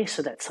overlay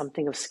so that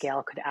something of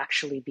scale could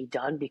actually be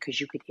done,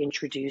 because you could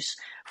introduce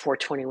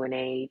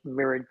 421A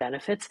mirrored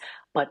benefits.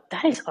 But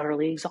that is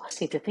utterly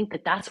exhausting to think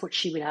that that's what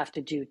she would have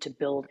to do to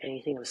build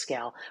anything of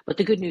scale. But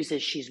the good news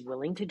is she's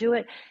willing to do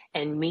it.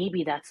 And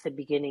maybe that's the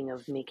beginning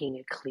of making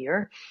it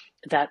clear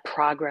that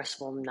progress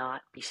will not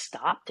be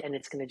stopped, and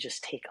it's going to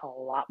just take a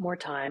lot more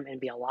time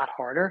and be a lot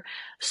harder.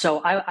 So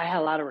I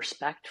had a lot of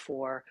respect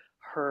for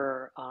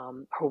her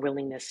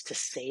willingness to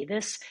say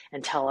this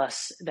and tell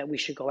us that we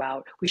should go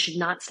out. We should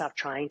not stop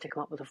trying to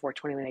come up with a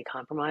 421A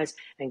compromise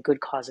and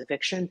good cause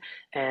eviction,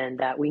 and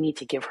that we need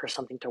to give her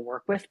something to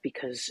work with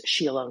because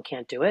she alone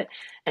can't do it.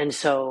 And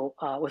so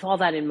with all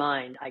that in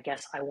mind, I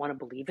guess I want to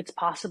believe it's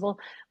possible,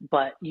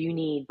 but you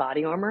need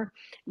body armor.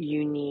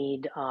 You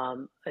need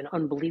an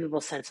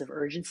unbelievable sense of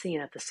urgency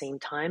and at the same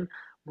time,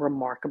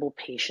 remarkable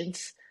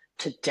patience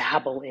to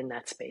dabble in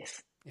that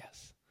space.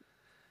 Yes.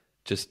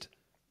 Just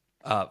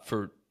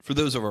for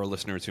those of our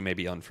listeners who may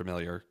be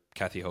unfamiliar,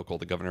 Kathy Hochul,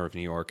 the governor of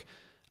New York,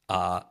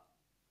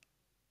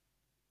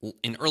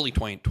 in early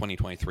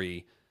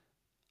 2023,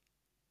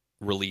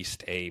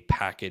 released a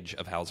package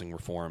of housing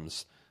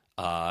reforms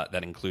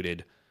that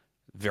included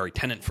very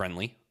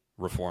tenant-friendly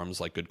reforms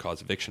like good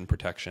cause eviction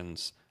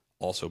protections,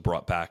 also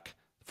brought back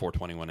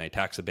 421A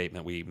tax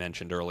abatement we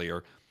mentioned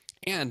earlier,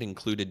 and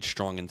included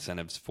strong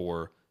incentives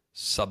for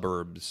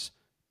suburbs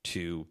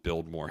to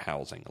build more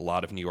housing. A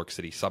lot of New York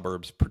City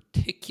suburbs,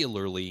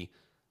 particularly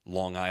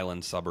Long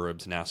Island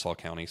suburbs, Nassau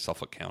County,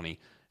 Suffolk County,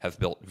 have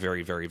built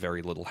very, very,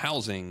 very little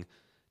housing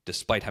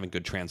despite having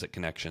good transit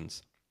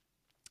connections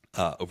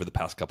over the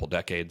past couple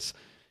decades.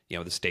 You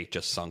know, the state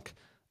just sunk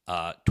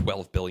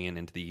 $12 billion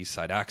into the East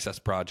Side Access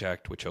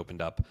Project, which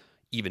opened up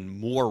even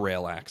more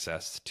rail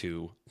access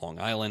to Long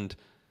Island.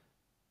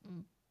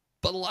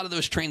 But a lot of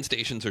those train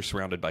stations are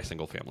surrounded by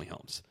single-family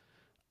homes.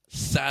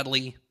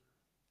 Sadly,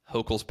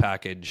 Hochul's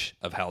package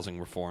of housing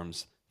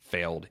reforms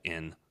failed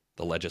in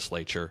the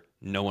legislature.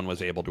 No one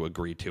was able to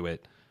agree to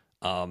it.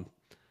 I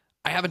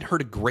haven't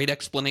heard a great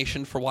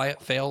explanation for why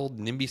it failed.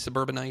 NIMBY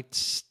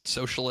suburbanites,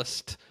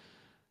 socialist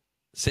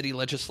city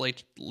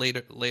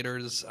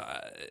legislators.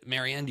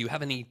 MaryAnne, do you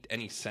have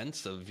any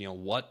sense of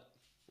what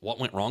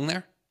went wrong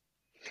there?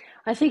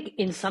 I think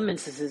in some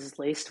instances it's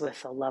laced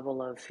with a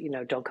level of,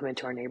 don't come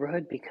into our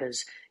neighborhood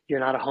because you're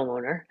not a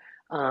homeowner.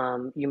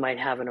 You might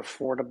have an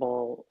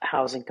affordable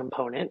housing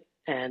component,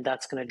 and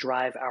that's going to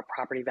drive our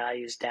property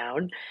values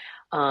down.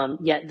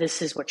 Yet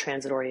this is what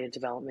transit-oriented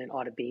development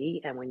ought to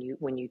be. And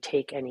when you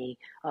take any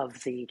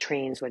of the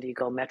trains, whether you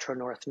go Metro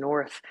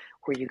North,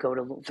 or you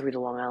go through the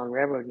Long Island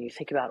Railroad, and you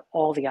think about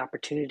all the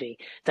opportunity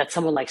that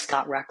someone like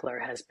Scott Reckler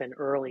has been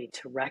early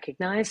to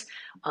recognize,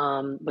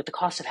 but the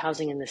cost of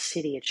housing in the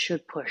city, it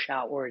should push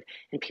outward,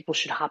 and people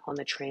should hop on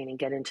the train and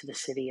get into the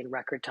city in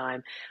record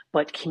time.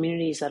 But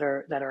communities that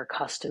are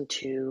accustomed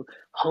to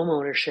home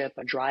ownership,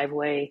 a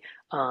driveway,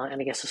 and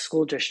I guess a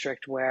school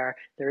district where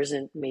there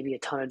isn't maybe a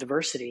ton of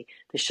diversity,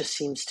 this just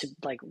seems to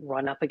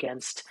run up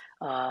against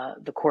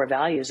the core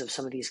values of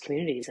some of these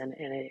communities, and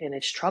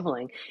it's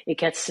troubling. It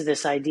gets to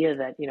this idea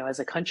that as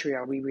a country,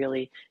 are we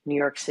really New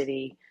York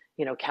City,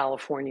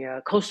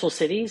 California, coastal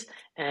cities,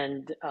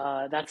 and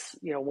that's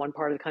one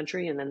part of the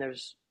country, and then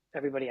there's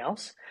everybody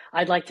else?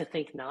 I'd like to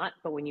think not,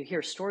 but when you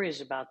hear stories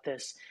about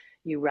this,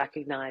 you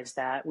recognize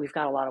that we've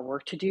got a lot of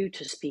work to do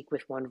to speak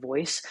with one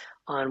voice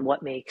on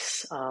what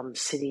makes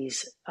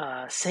cities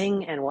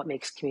sing and what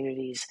makes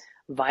communities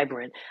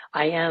vibrant.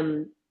 I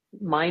am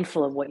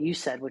mindful of what you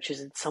said, which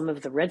is that some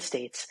of the red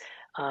states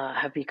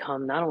have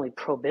become not only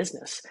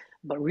pro-business,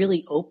 but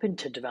really open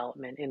to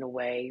development in a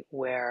way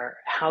where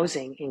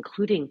housing,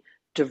 including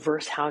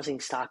diverse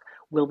housing stock,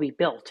 will be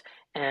built.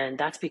 And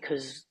that's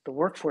because the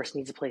workforce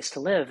needs a place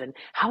to live. And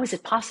how is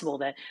it possible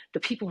that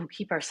the people who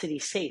keep our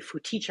cities safe, who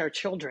teach our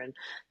children,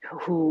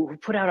 who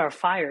put out our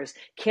fires,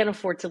 can't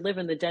afford to live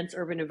in the dense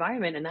urban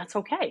environment, and that's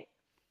okay?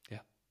 Yeah.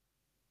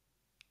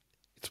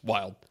 It's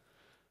wild.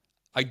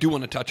 I do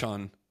want to touch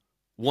on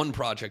one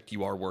project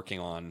you are working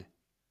on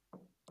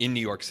in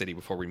New York City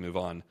before we move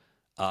on.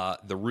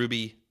 The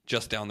Ruby,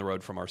 just down the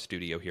road from our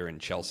studio here in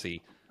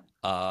Chelsea.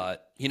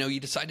 You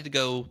decided to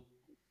go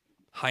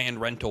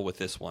high-end rental with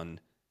this one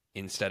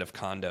instead of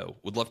condo.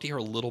 Would love to hear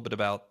a little bit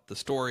about the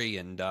story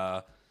and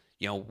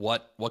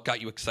what got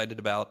you excited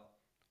about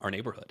our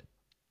neighborhood.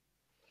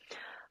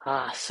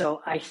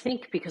 So I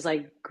think because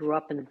I grew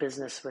up in the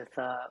business with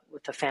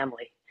the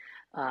family,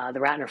 the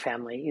Ratner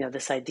family,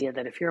 this idea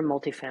that if you're a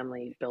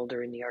multifamily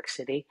builder in New York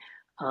City,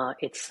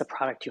 it's the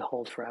product you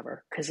hold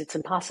forever because it's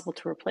impossible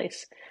to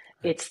replace.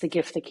 Right. It's the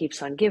gift that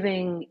keeps on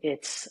giving.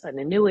 It's an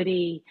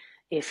annuity.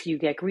 If you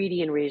get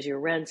greedy and raise your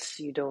rents,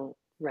 you don't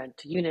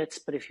rent units,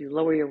 but if you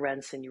lower your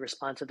rents and you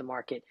respond to the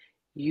market,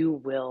 you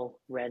will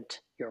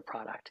rent your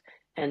product.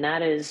 And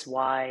that is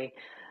why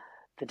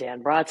the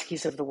Dan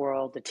Brodskys of the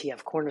world, the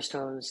TF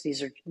Cornerstones,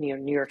 these are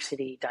New York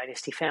City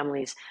dynasty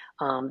families,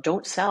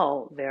 don't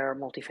sell their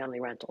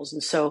multifamily rentals.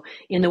 And so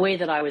in the way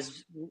that I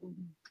was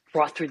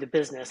brought through the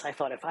business, I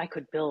thought if I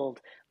could build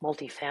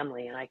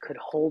multifamily and I could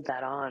hold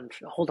on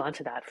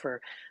to that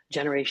for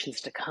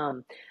generations to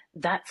come,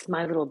 that's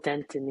my little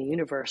dent in the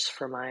universe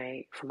for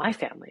my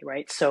family,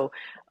 right? So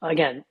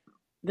again,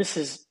 this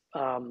is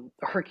a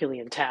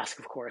Herculean task,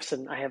 of course,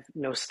 and I have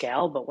no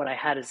scale, but what I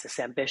had is this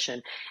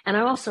ambition. And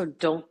I also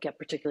don't get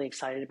particularly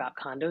excited about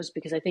condos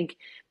because I think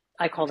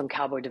I call them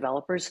cowboy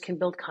developers can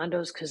build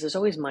condos because there's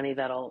always money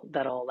that'll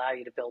allow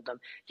you to build them.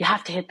 You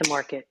have to hit the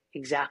market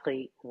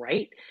exactly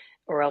right,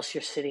 or else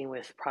you're sitting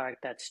with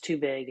product that's too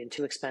big and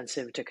too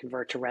expensive to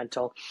convert to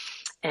rental.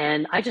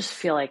 And I just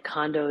feel like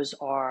condos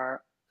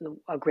are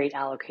a great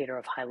allocator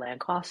of high land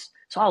costs.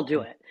 So I'll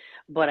do it.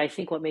 But I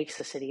think what makes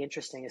the city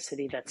interesting, a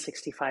city that's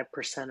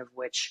 65% of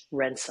which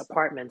rents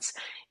apartments,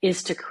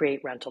 is to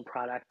create rental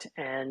product.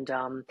 And,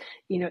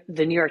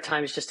 the New York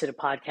Times just did a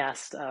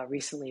podcast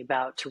recently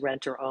about to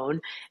rent or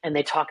own. And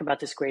they talk about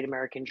this great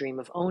American dream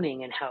of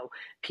owning and how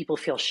people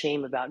feel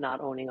shame about not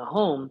owning a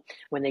home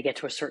when they get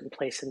to a certain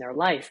place in their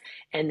life.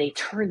 And they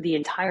turned the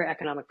entire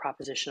economic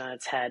proposition on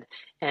its head.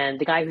 And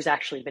the guy who's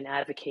actually been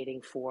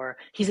advocating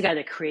he's the guy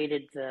that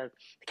created the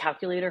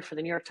calculator for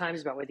the New York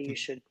Times about whether you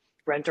should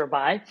rent or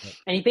buy.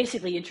 And he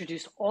basically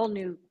introduced all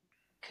new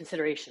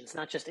considerations,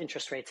 not just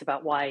interest rates,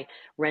 about why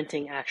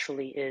renting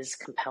actually is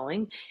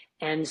compelling.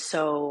 And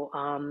so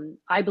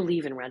I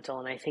believe in rental,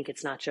 and I think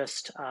it's not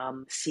just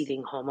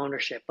seeding home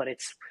ownership, but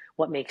it's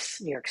what makes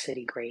New York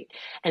City great.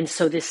 And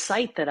so this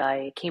site that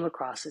I came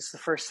across is the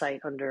first site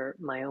under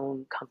my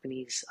own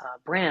company's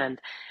brand,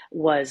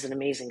 was an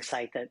amazing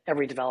site that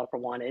every developer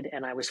wanted.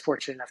 And I was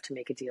fortunate enough to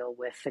make a deal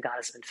with the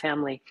Gottesman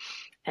family.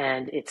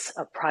 And it's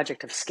a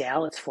project of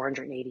scale. It's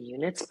 480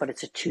 units, but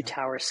it's a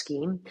 2-tower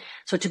scheme.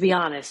 So to be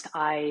honest,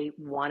 I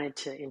wanted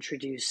to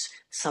introduce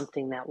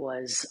something that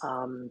was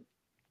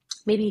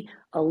maybe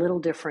a little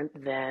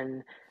different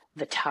than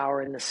the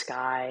tower in the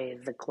sky,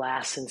 the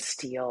glass and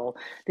steel.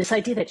 This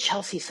idea that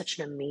Chelsea is such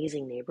an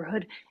amazing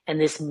neighborhood, and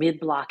this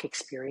mid-block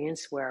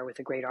experience where with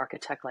a great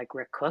architect like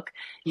Rick Cook,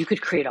 you could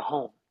create a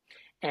home.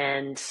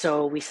 And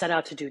so we set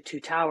out to do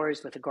 2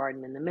 towers with a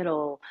garden in the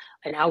middle,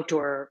 an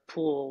outdoor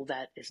pool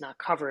that is not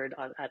covered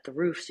at the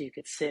roof, so you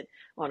could sit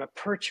on a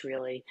perch,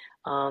 really,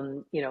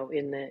 in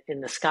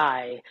the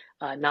sky,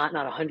 not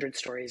 100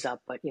 stories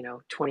up, but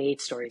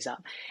 28 stories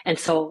up. And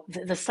so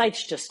the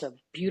site's just a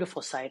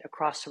beautiful site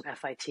across from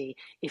FIT.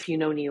 If you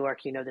know New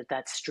York, you know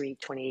that street,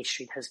 28th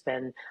Street, has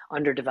been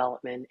under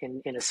development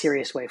in a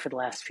serious way for the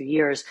last few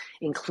years,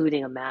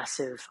 including a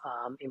massive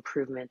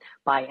improvement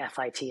by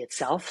FIT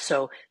itself.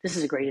 So this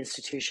is a great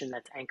institution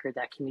that's anchored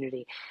that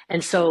community.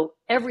 And so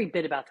every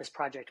bit about this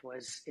project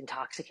was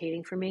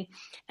intoxicating for me.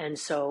 And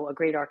so a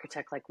great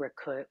architect like Rick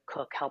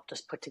Cook helped us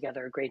put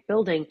together a great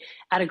building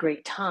at a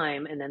great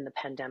time, and then the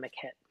pandemic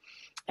hit.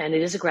 And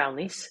it is a ground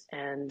lease.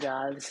 And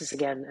this is,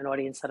 again, an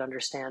audience that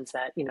understands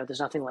that, there's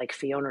nothing like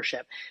fee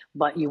ownership,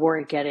 but you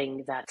weren't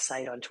getting that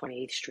site on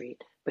 28th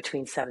Street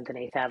between 7th and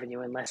 8th Avenue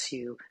unless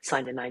you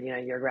signed a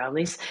 99-year ground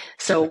lease.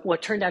 So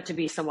what turned out to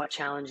be somewhat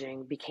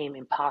challenging became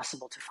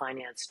impossible to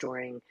finance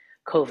during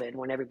COVID,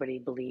 when everybody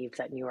believed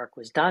that New York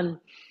was done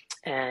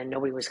and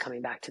nobody was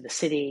coming back to the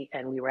city.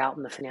 And we were out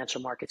in the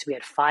financial markets. We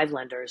had 5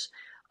 lenders,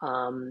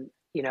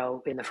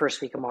 in the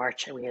first week of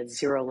March, and we had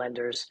 0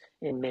 lenders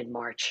in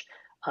mid-March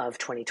of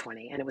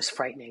 2020. And it was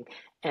frightening.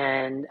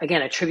 And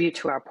again, a tribute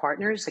to our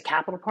partners, the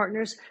capital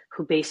partners,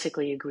 who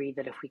basically agreed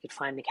that if we could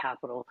find the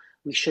capital,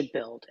 we should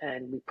build.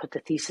 And we put the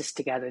thesis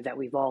together that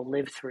we've all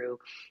lived through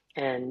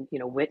and,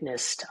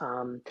 witnessed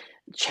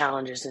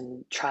challenges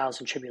and trials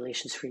and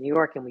tribulations for New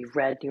York. And we've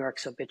read New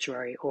York's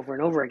obituary over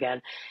and over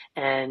again.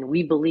 And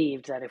we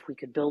believed that if we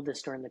could build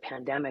this during the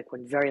pandemic,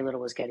 when very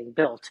little was getting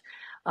built,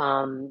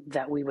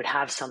 that we would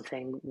have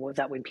something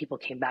that when people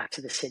came back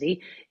to the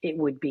city, it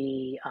would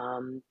be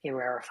in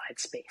rarefied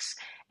space.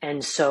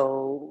 And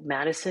so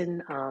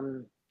Madison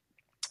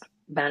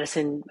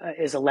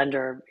is a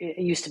lender.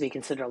 It used to be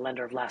considered a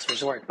lender of last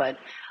resort, but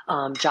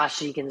Josh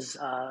Deegan's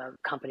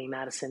company,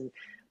 Madison,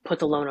 put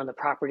the loan on the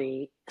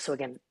property. So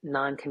again,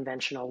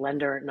 non-conventional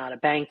lender, not a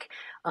bank.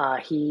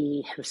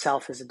 He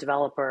himself, as a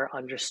developer,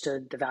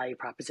 understood the value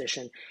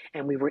proposition,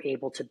 and we were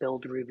able to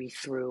build Ruby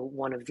through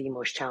one of the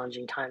most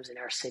challenging times in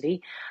our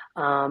city.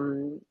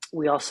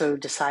 We also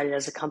decided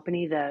as a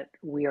company that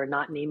we are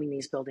not naming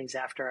these buildings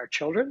after our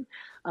children.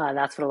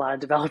 That's what a lot of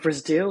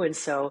developers do. And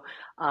so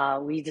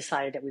we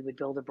decided that we would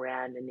build a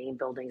brand and name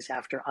buildings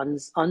after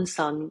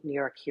unsung New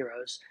York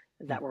heroes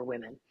that were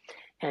women.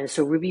 And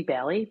so Ruby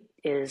Bailey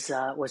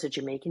was a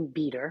Jamaican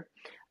beater,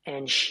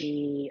 and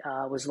she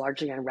was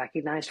largely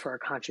unrecognized for her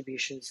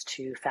contributions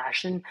to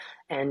fashion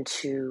and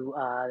to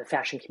the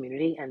fashion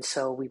community. And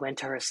so we went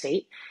to her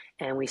estate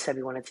and we said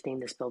we wanted to name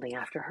this building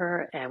after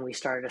her, and we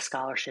started a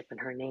scholarship in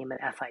her name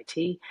at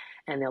FIT,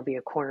 and there'll be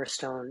a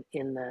cornerstone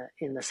in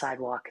the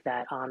sidewalk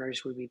that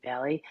honors Ruby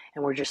Bailey.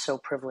 And we're just so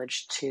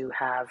privileged to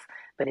have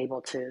been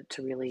able to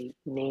really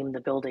name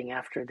the building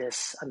after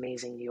this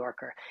amazing New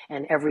Yorker.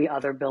 And every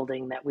other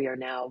building that we are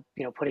now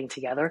putting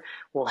together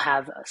will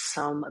have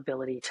some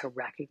ability to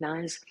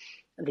recognize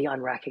the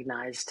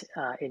unrecognized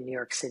in New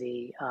York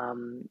City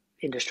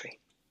industry.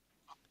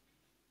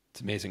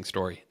 It's an amazing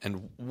story.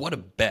 And what a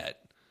bet,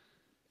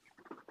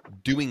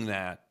 doing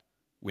that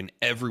when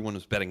everyone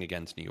was betting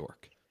against New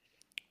York,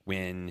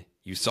 when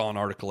you saw an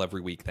article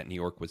every week that New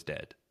York was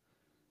dead.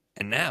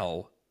 And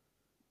now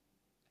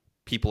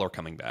people are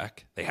coming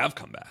back. They have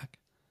come back.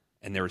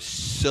 And there is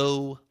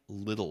so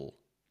little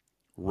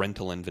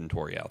rental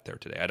inventory out there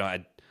today.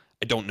 I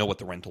don't know what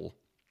the rental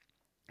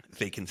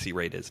vacancy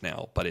rate is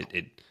now, but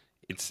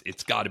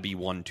it's got to be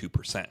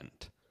 1-2%.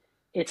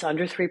 It's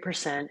under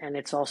 3%, and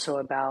it's also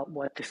about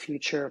what the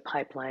future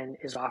pipeline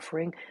is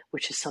offering,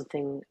 which is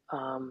something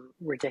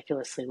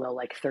ridiculously low,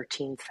 like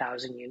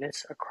 13,000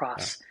 units Yeah.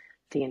 across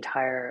the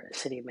entire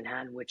city of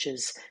Manhattan, which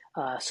is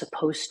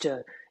supposed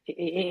to,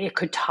 it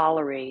could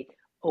tolerate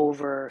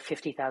over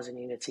 50,000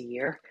 units a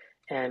year,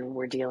 and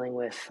we're dealing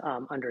with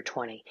under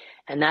 20.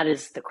 And that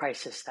is the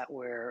crisis that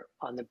we're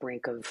on the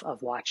brink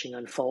of watching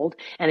unfold.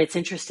 And it's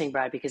interesting,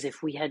 Brad, because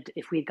if we had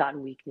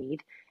gotten weak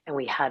kneed and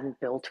we hadn't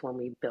built when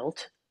we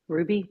built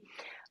Ruby,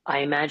 I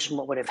imagine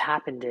what would have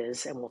happened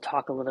is, and we'll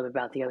talk a little bit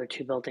about the other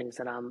two buildings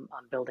that I'm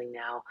building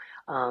now,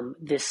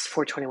 this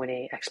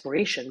 421A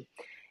exploration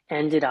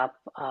ended up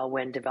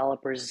when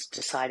developers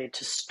decided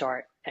to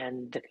start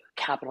and the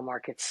capital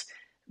markets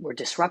were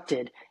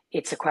disrupted.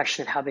 It's a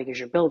question of how big is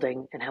your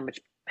building and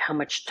how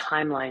much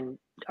timeline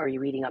are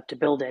you eating up to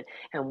build it,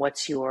 and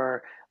what's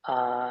your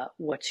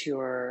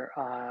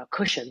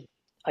cushion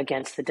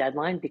against the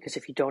deadline, because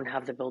if you don't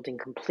have the building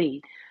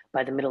complete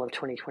by the middle of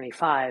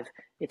 2025,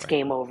 it's Right.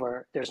 game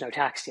over. There's no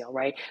tax deal,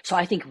 right? So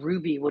I think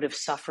Ruby would have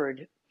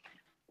suffered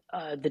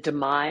the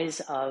demise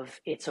of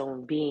its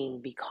own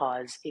being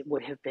because it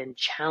would have been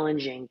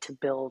challenging to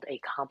build a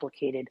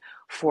complicated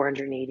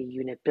 480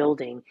 unit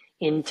building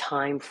in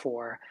time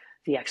for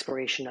the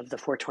expiration of the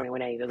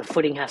 421A. The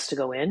footing has to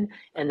go in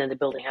and then the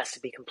building has to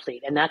be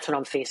complete. And that's what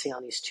I'm facing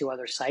on these two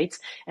other sites.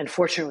 And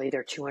fortunately,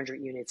 they're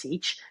 200 units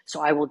each.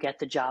 So I will get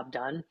the job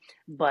done.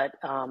 But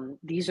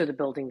these are the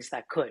buildings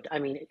that could. I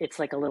mean, it's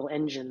like a little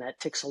engine that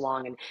ticks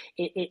along, and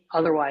it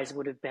otherwise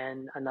would have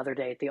been another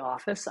day at the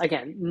office.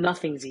 Again,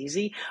 nothing's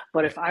easy.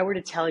 But if I were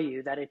to tell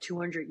you that a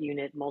 200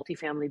 unit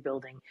multifamily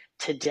building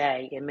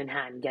today in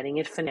Manhattan, getting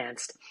it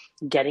financed,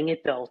 getting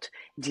it built,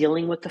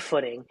 dealing with the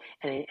footing,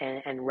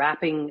 and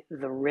wrapping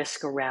the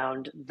risk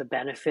around the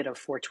benefit of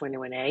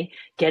 421A,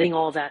 getting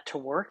all that to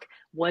work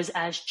was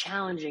as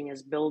challenging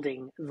as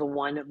building the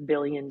 $1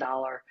 billion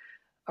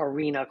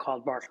arena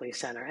called Barclays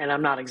Center. And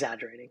I'm not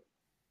exaggerating.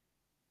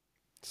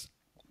 It's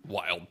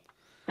wild.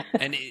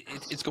 And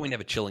it's going to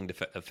have a chilling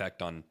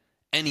effect on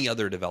any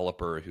other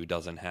developer who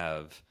doesn't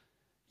have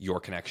your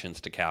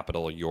connections to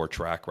capital, your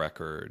track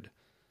record.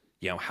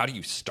 How do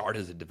you start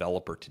as a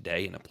developer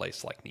today in a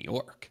place like New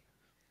York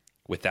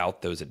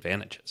without those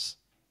advantages?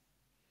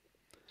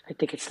 I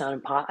think it's not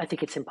I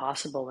think it's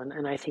impossible.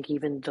 And I think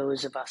even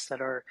those of us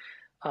that are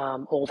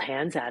old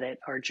hands at it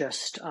are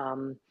just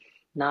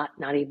not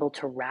able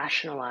to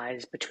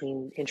rationalize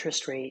between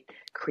interest rate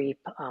creep,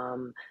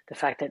 the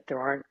fact that there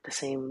aren't the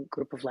same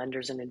group of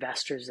lenders and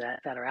investors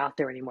that are out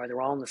there anymore. They're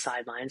all on the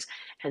sidelines.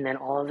 And then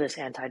all of this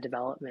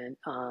anti-development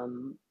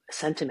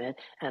sentiment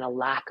and a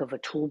lack of a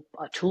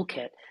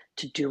toolkit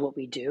to do what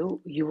we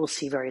do, you will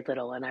see very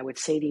little. And I would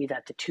say to you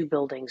that the two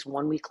buildings,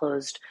 one we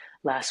closed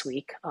last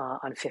week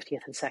on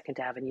 50th and 2nd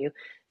Avenue.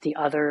 The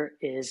other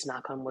is,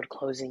 knock on wood,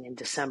 closing in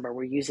December.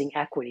 We're using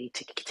equity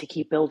to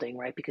keep building,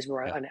 right? Because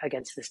we're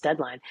against this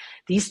deadline.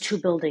 These two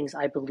buildings,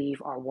 I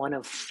believe, are one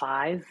of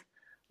five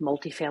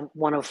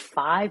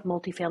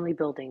multifamily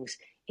buildings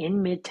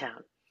in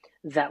Midtown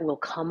that will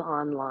come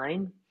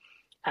online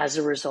as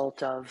a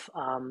result of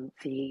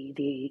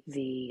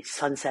the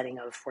sunsetting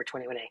of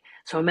 421A.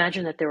 So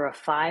imagine that there are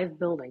 5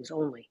 buildings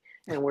only,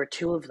 and we're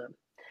 2 of them.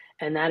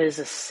 And that is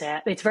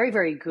it's very,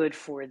 very good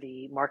for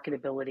the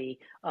marketability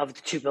of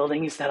the 2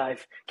 buildings that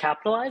I've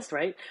capitalized,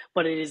 right?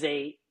 But it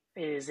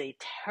is a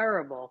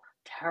terrible,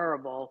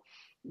 terrible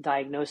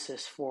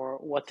diagnosis for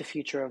what the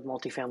future of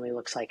multifamily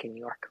looks like in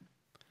New York.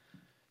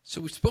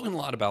 So we've spoken a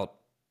lot about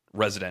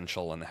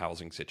residential and the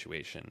housing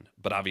situation,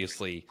 but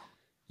obviously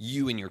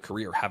you in your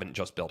career haven't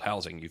just built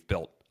housing, you've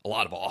built a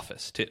lot of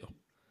office too.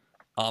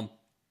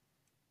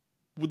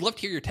 Would love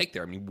to hear your take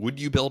there. I mean, would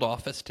you build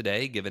office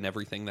today, given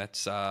everything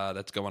that's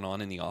going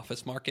on in the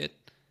office market?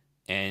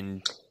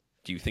 And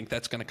do you think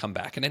that's going to come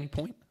back at any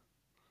point?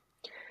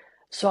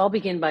 So I'll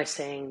begin by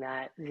saying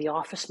that the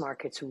office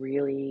market's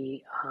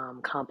really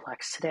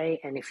complex today.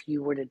 And if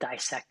you were to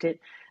dissect it,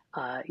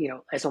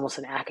 as almost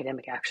an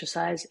academic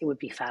exercise, it would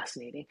be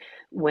fascinating.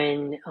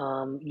 When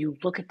you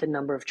look at the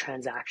number of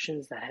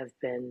transactions that have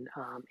been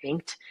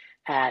inked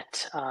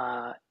at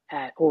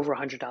over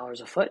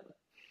 $100 a foot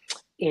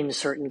in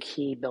certain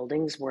key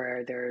buildings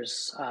where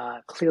there's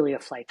clearly a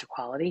flight to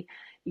quality,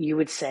 you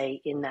would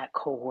say in that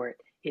cohort,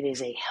 it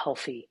is a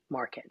healthy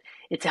market.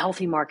 It's a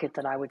healthy market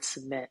that I would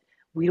submit.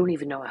 We don't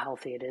even know how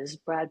healthy it is,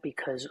 Brad,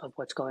 because of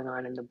what's going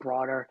on in the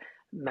broader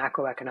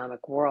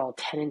macroeconomic world.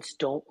 Tenants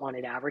don't want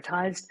it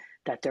advertised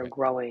that they're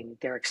growing,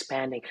 they're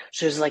expanding.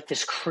 So there's like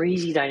this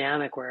crazy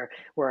dynamic where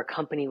a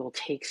company will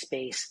take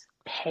space,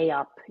 pay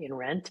up in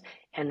rent,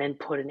 and then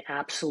put an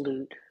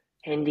absolute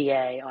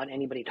NDA on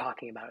anybody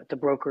talking about it, the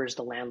brokers,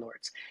 the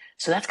landlords.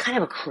 So that's kind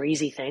of a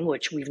crazy thing,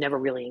 which we've never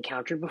really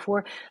encountered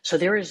before. So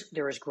there is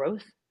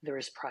growth, there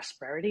is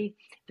prosperity,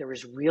 there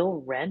is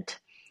real rent,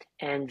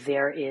 and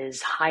there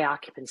is high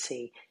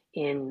occupancy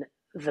in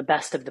the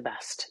best of the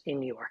best in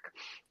New York.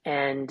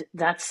 And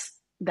that's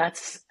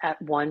at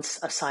once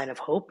a sign of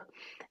hope,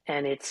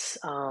 and it's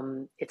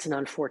an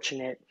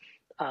unfortunate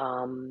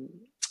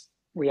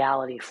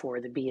reality for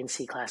the B and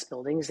C class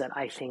buildings that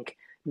I think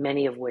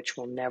many of which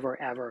will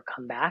never, ever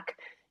come back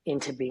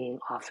into being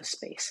office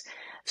space.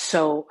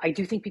 So I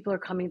do think people are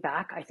coming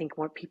back. I think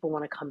more people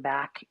want to come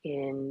back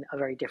in a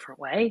very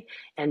different way,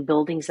 and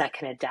buildings that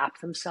can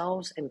adapt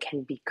themselves and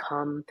can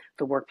become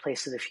the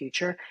workplace of the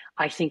future,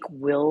 I think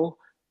will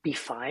be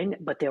fine,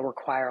 but they'll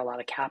require a lot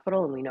of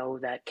capital. And we know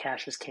that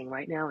cash is king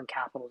right now and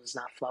capital does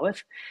not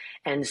floweth.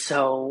 And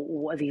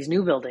so these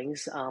new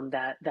buildings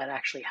that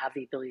actually have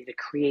the ability to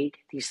create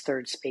these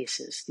third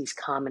spaces, these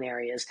common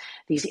areas,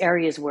 these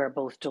areas where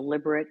both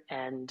deliberate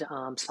and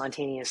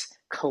spontaneous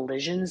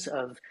collisions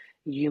of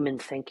human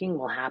thinking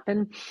will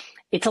happen.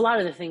 It's a lot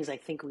of the things I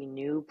think we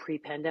knew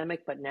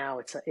pre-pandemic, but now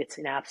it's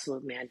an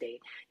absolute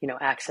mandate.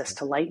 Access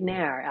to light and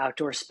air,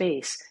 outdoor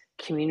space,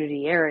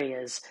 community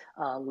areas,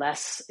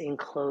 less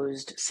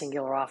enclosed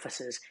singular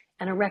offices,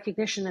 and a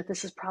recognition that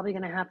this is probably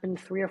going to happen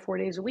 3 or 4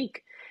 days a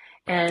week.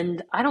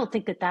 And I don't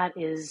think that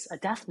is a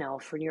death knell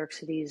for New York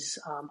City's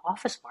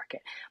office market.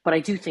 But I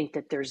do think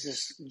that there's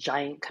this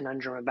giant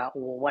conundrum about,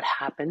 well, what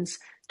happens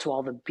to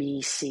all the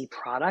BC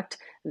product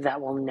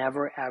that will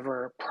never,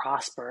 ever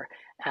prosper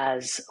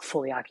as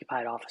fully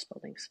occupied office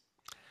buildings?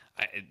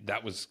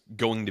 That was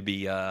going to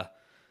be a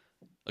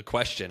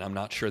question. I'm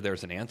not sure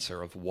there's an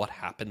answer of what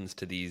happens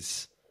to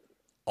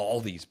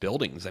all these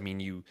buildings. I mean,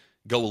 you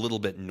go a little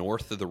bit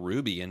north of the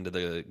Ruby into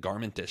the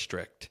Garment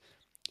District,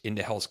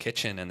 into Hell's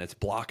Kitchen, and it's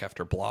block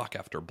after block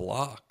after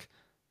block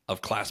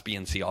of Class B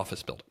and C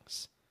office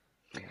buildings.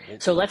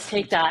 So let's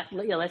take that.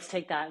 Let's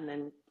take that, and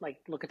then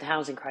look at the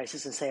housing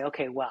crisis and say,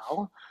 okay,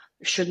 well,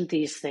 shouldn't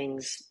these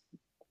things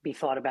be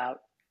thought about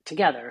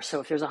together?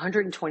 So if there's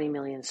 120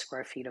 million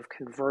square feet of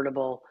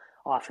convertible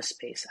office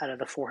space out of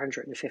the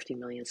 450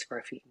 million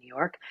square feet in New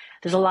York,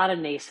 there's a lot of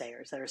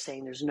naysayers that are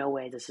saying there's no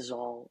way this is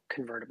all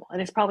convertible,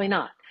 and it's probably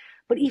not.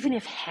 But even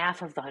if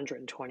half of the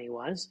 120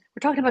 was, we're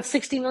talking about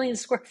 60 million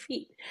square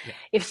feet. Yeah.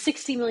 If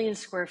 60 million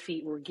square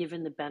feet were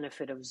given the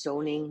benefit of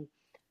zoning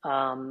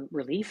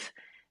relief,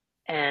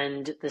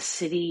 and the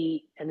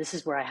city, and this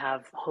is where I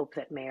have hope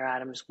that Mayor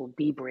Adams will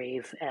be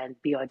brave and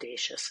be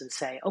audacious and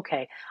say,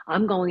 okay,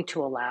 I'm going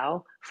to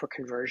allow for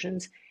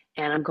conversions,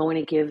 and I'm going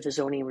to give the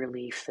zoning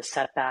relief, the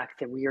setback,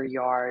 the rear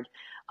yard,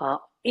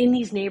 in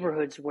these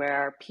neighborhoods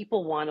where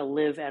people want to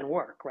live and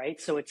work, right?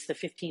 So it's the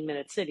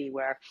 15-minute city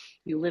where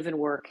you live and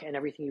work and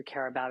everything you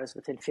care about is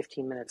within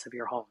 15 minutes of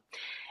your home.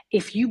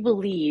 If you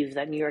believe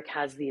that New York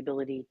has the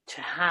ability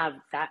to have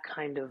that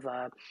kind of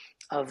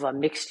a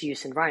mixed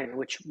use environment,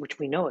 which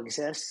we know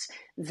exists,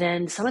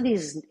 then some of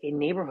these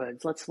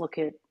neighborhoods, let's look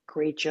at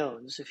Great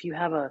Jones. If you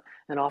have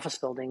an office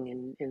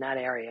building in that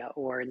area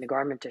or in the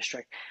Garment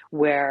District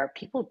where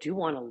people do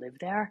want to live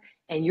there,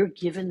 and you're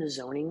given the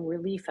zoning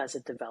relief as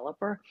a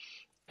developer,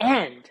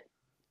 and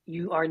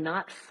you are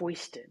not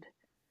foisted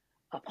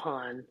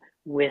upon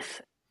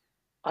with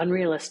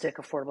unrealistic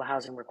affordable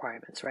housing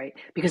requirements, right?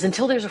 Because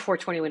until there's a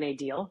 421A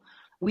deal,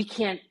 we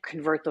can't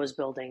convert those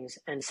buildings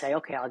and say,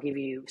 okay, I'll give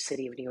you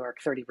City of New York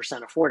 30%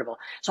 affordable.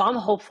 So I'm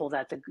hopeful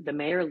that the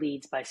mayor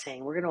leads by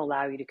saying, we're going to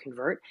allow you to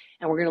convert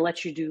and we're going to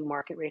let you do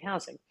market rate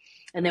housing.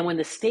 And then when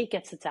the state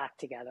gets its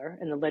act together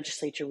and the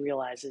legislature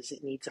realizes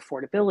it needs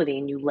affordability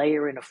and you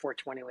layer in a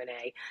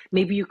 421A,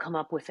 maybe you come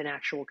up with an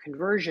actual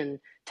conversion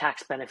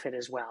tax benefit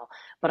as well.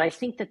 But I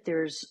think that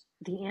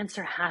the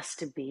answer has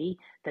to be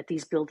that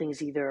these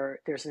buildings, either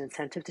there's an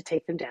incentive to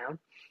take them down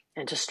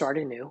and to start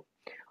anew,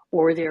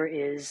 or there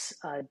is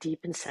a deep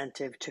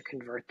incentive to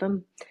convert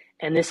them.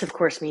 And this, of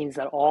course, means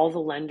that all the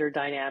lender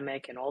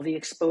dynamic and all the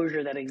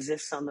exposure that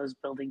exists on those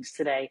buildings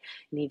today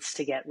needs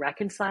to get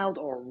reconciled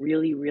or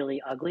really,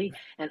 really ugly.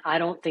 And I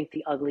don't think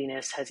the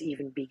ugliness has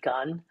even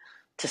begun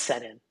to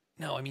set in.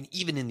 No, I mean,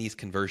 even in these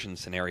conversion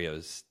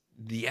scenarios,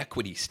 the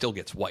equity still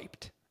gets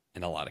wiped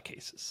in a lot of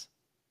cases.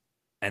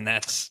 And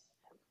that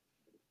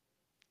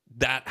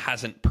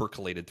hasn't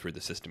percolated through the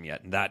system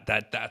yet. And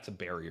that's a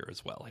barrier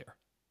as well here.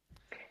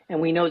 And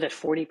we know that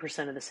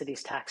 40% of the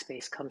city's tax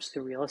base comes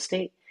through real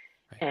estate,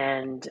 right,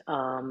 and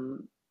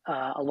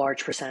a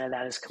large percent of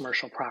that is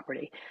commercial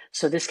property.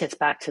 So this gets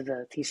back to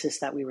the thesis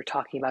that we were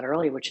talking about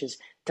earlier, which is,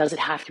 does it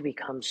have to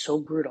become so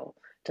brutal?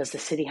 Does the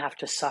city have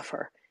to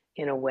suffer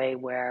in a way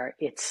where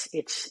it's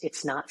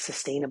not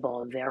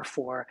sustainable, and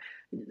therefore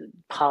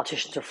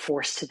politicians are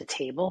forced to the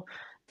table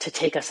to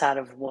take us out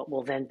of what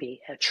will then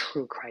be a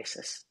true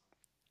crisis?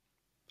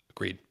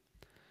 Agreed.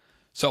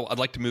 So I'd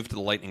like to move to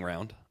the lightning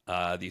round.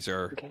 These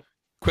are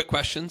quick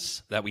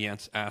questions that we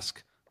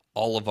ask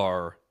all of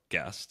our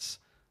guests.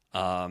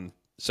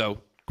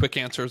 So quick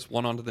answers,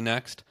 one on to the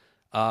next.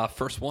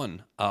 First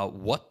one,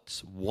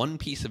 what's one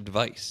piece of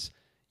advice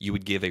you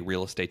would give a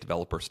real estate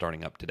developer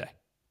starting up today?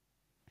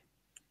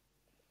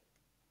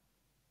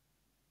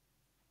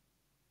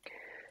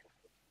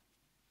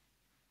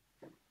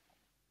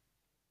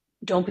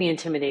 Don't be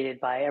intimidated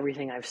by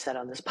everything I've said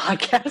on this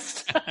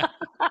podcast.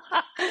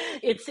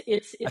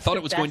 I thought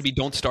it was going to be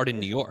don't start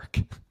in New York.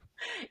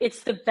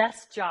 It's the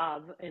best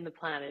job in the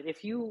planet.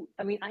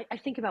 I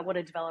think about what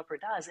a developer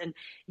does, and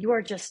you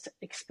are just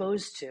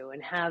exposed to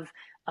and have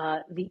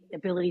the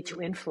ability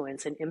to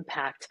influence and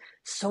impact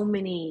so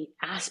many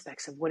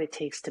aspects of what it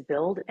takes to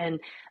build. And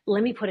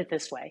let me put it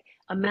this way.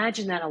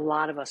 Imagine that a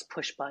lot of us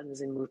push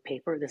buttons and move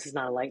paper. This is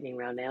not a lightning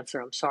round answer,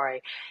 I'm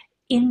sorry.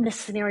 In the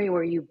scenario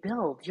where you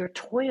build, your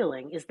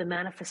toiling is the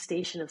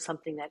manifestation of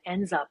something that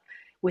ends up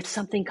with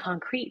something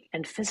concrete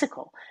and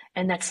physical,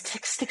 and that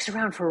sticks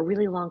around for a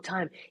really long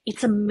time.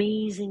 It's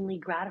amazingly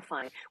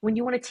gratifying. When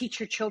you want to teach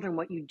your children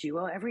what you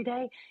do every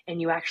day and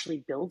you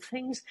actually build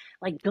things,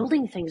 like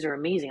building things are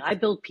amazing. I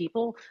build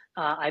people,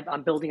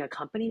 I'm building a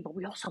company, but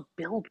we also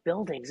build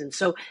buildings. And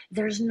so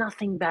there's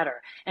nothing better.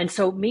 And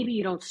so maybe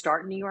you don't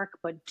start in New York,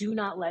 but do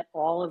not let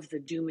all of the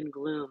doom and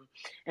gloom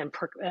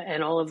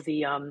and all of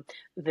the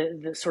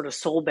sort of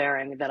soul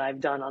bearing that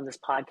I've done on this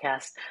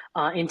podcast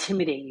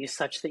intimidate you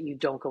such that you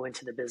don't go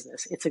into the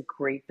business. It's a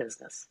great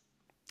business.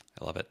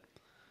 I love it.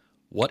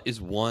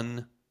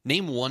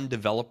 Name one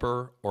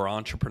developer or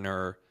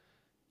entrepreneur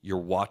you're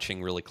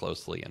watching really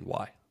closely and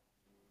why?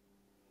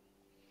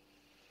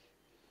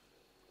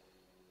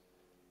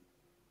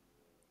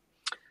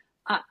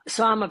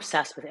 So I'm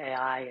obsessed with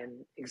AI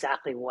and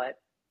exactly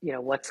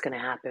what's going to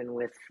happen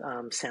with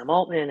Sam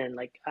Altman. And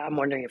like, I'm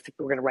wondering if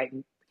we're going to write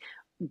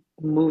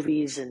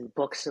movies and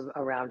books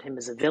around him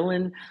as a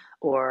villain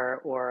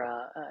or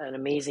an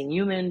amazing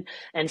human.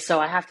 And so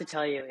I have to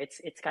tell you,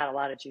 it's got a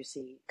lot of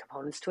juicy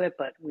components to it,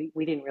 but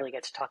we didn't really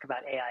get to talk about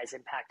AI's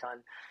impact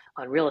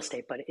on real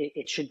estate, but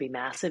it should be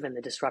massive and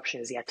the disruption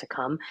is yet to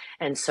come.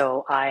 And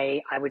so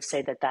I would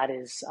say that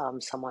is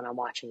someone I'm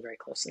watching very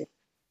closely.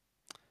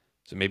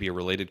 So maybe a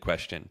related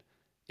question.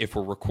 If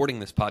we're recording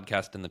this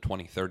podcast in the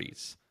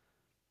 2030s,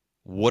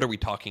 what are we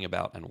talking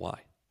about and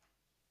why?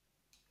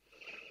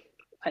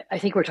 I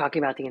think we're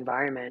talking about the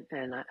environment,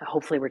 and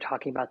hopefully we're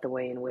talking about the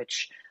way in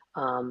which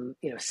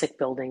sick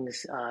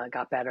buildings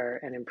got better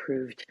and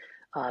improved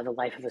the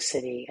life of a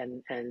city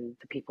and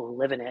the people who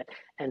live in it.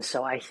 And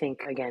so I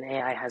think, again,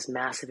 AI has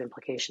massive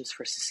implications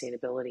for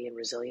sustainability and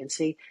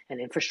resiliency and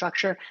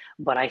infrastructure,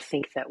 but I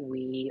think that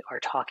we are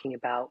talking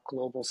about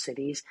global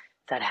cities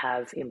that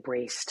have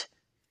embraced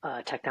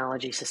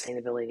technology,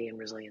 sustainability, and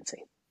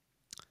resiliency.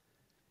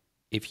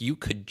 If you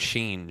could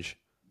change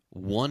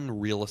one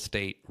real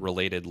estate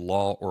related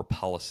law or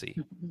policy,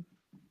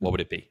 what would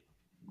it be?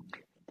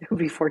 It would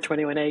be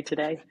 421A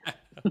today.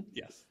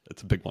 Yes,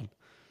 that's a big one.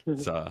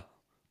 It's a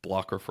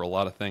blocker for a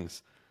lot of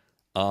things.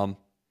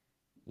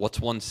 What's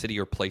one city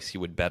or place you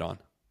would bet on?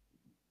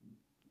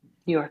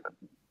 New York.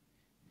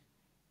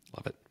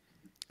 Love it.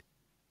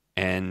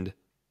 And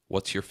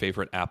what's your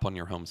favorite app on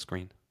your home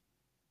screen?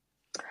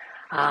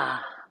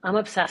 I'm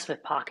obsessed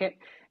with Pocket,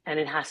 and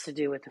it has to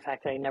do with the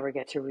fact that I never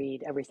get to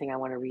read everything I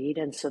want to read.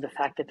 And so the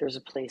fact that there's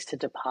a place to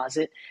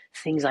deposit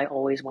things I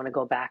always want to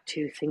go back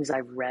to, things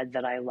I've read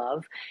that I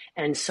love.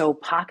 And so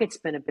Pocket's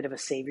been a bit of a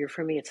savior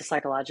for me. It's a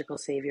psychological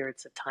savior,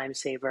 it's a time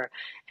saver,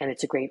 and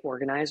it's a great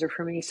organizer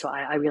for me. So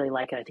I really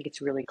like it. I think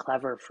it's really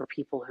clever for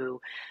people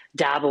who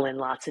dabble in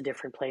lots of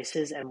different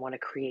places and want to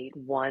create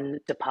one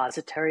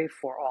depository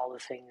for all the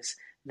things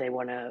they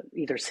want to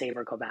either save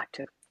or go back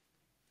to.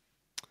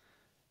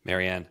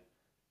 MaryAnne,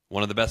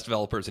 one of the best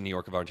developers in New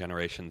York of our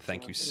generation.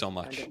 Thank you so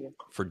much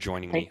for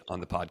joining me on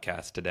the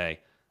podcast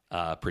today.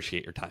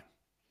 Appreciate your time.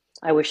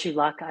 I wish you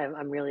luck.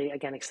 I'm really,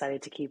 again,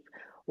 excited to keep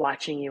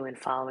watching you and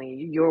following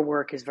you. Your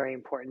work is very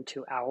important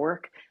to our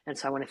work. And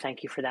so I want to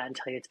thank you for that and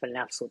tell you it's been an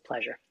absolute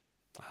pleasure.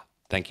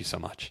 Thank you so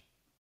much.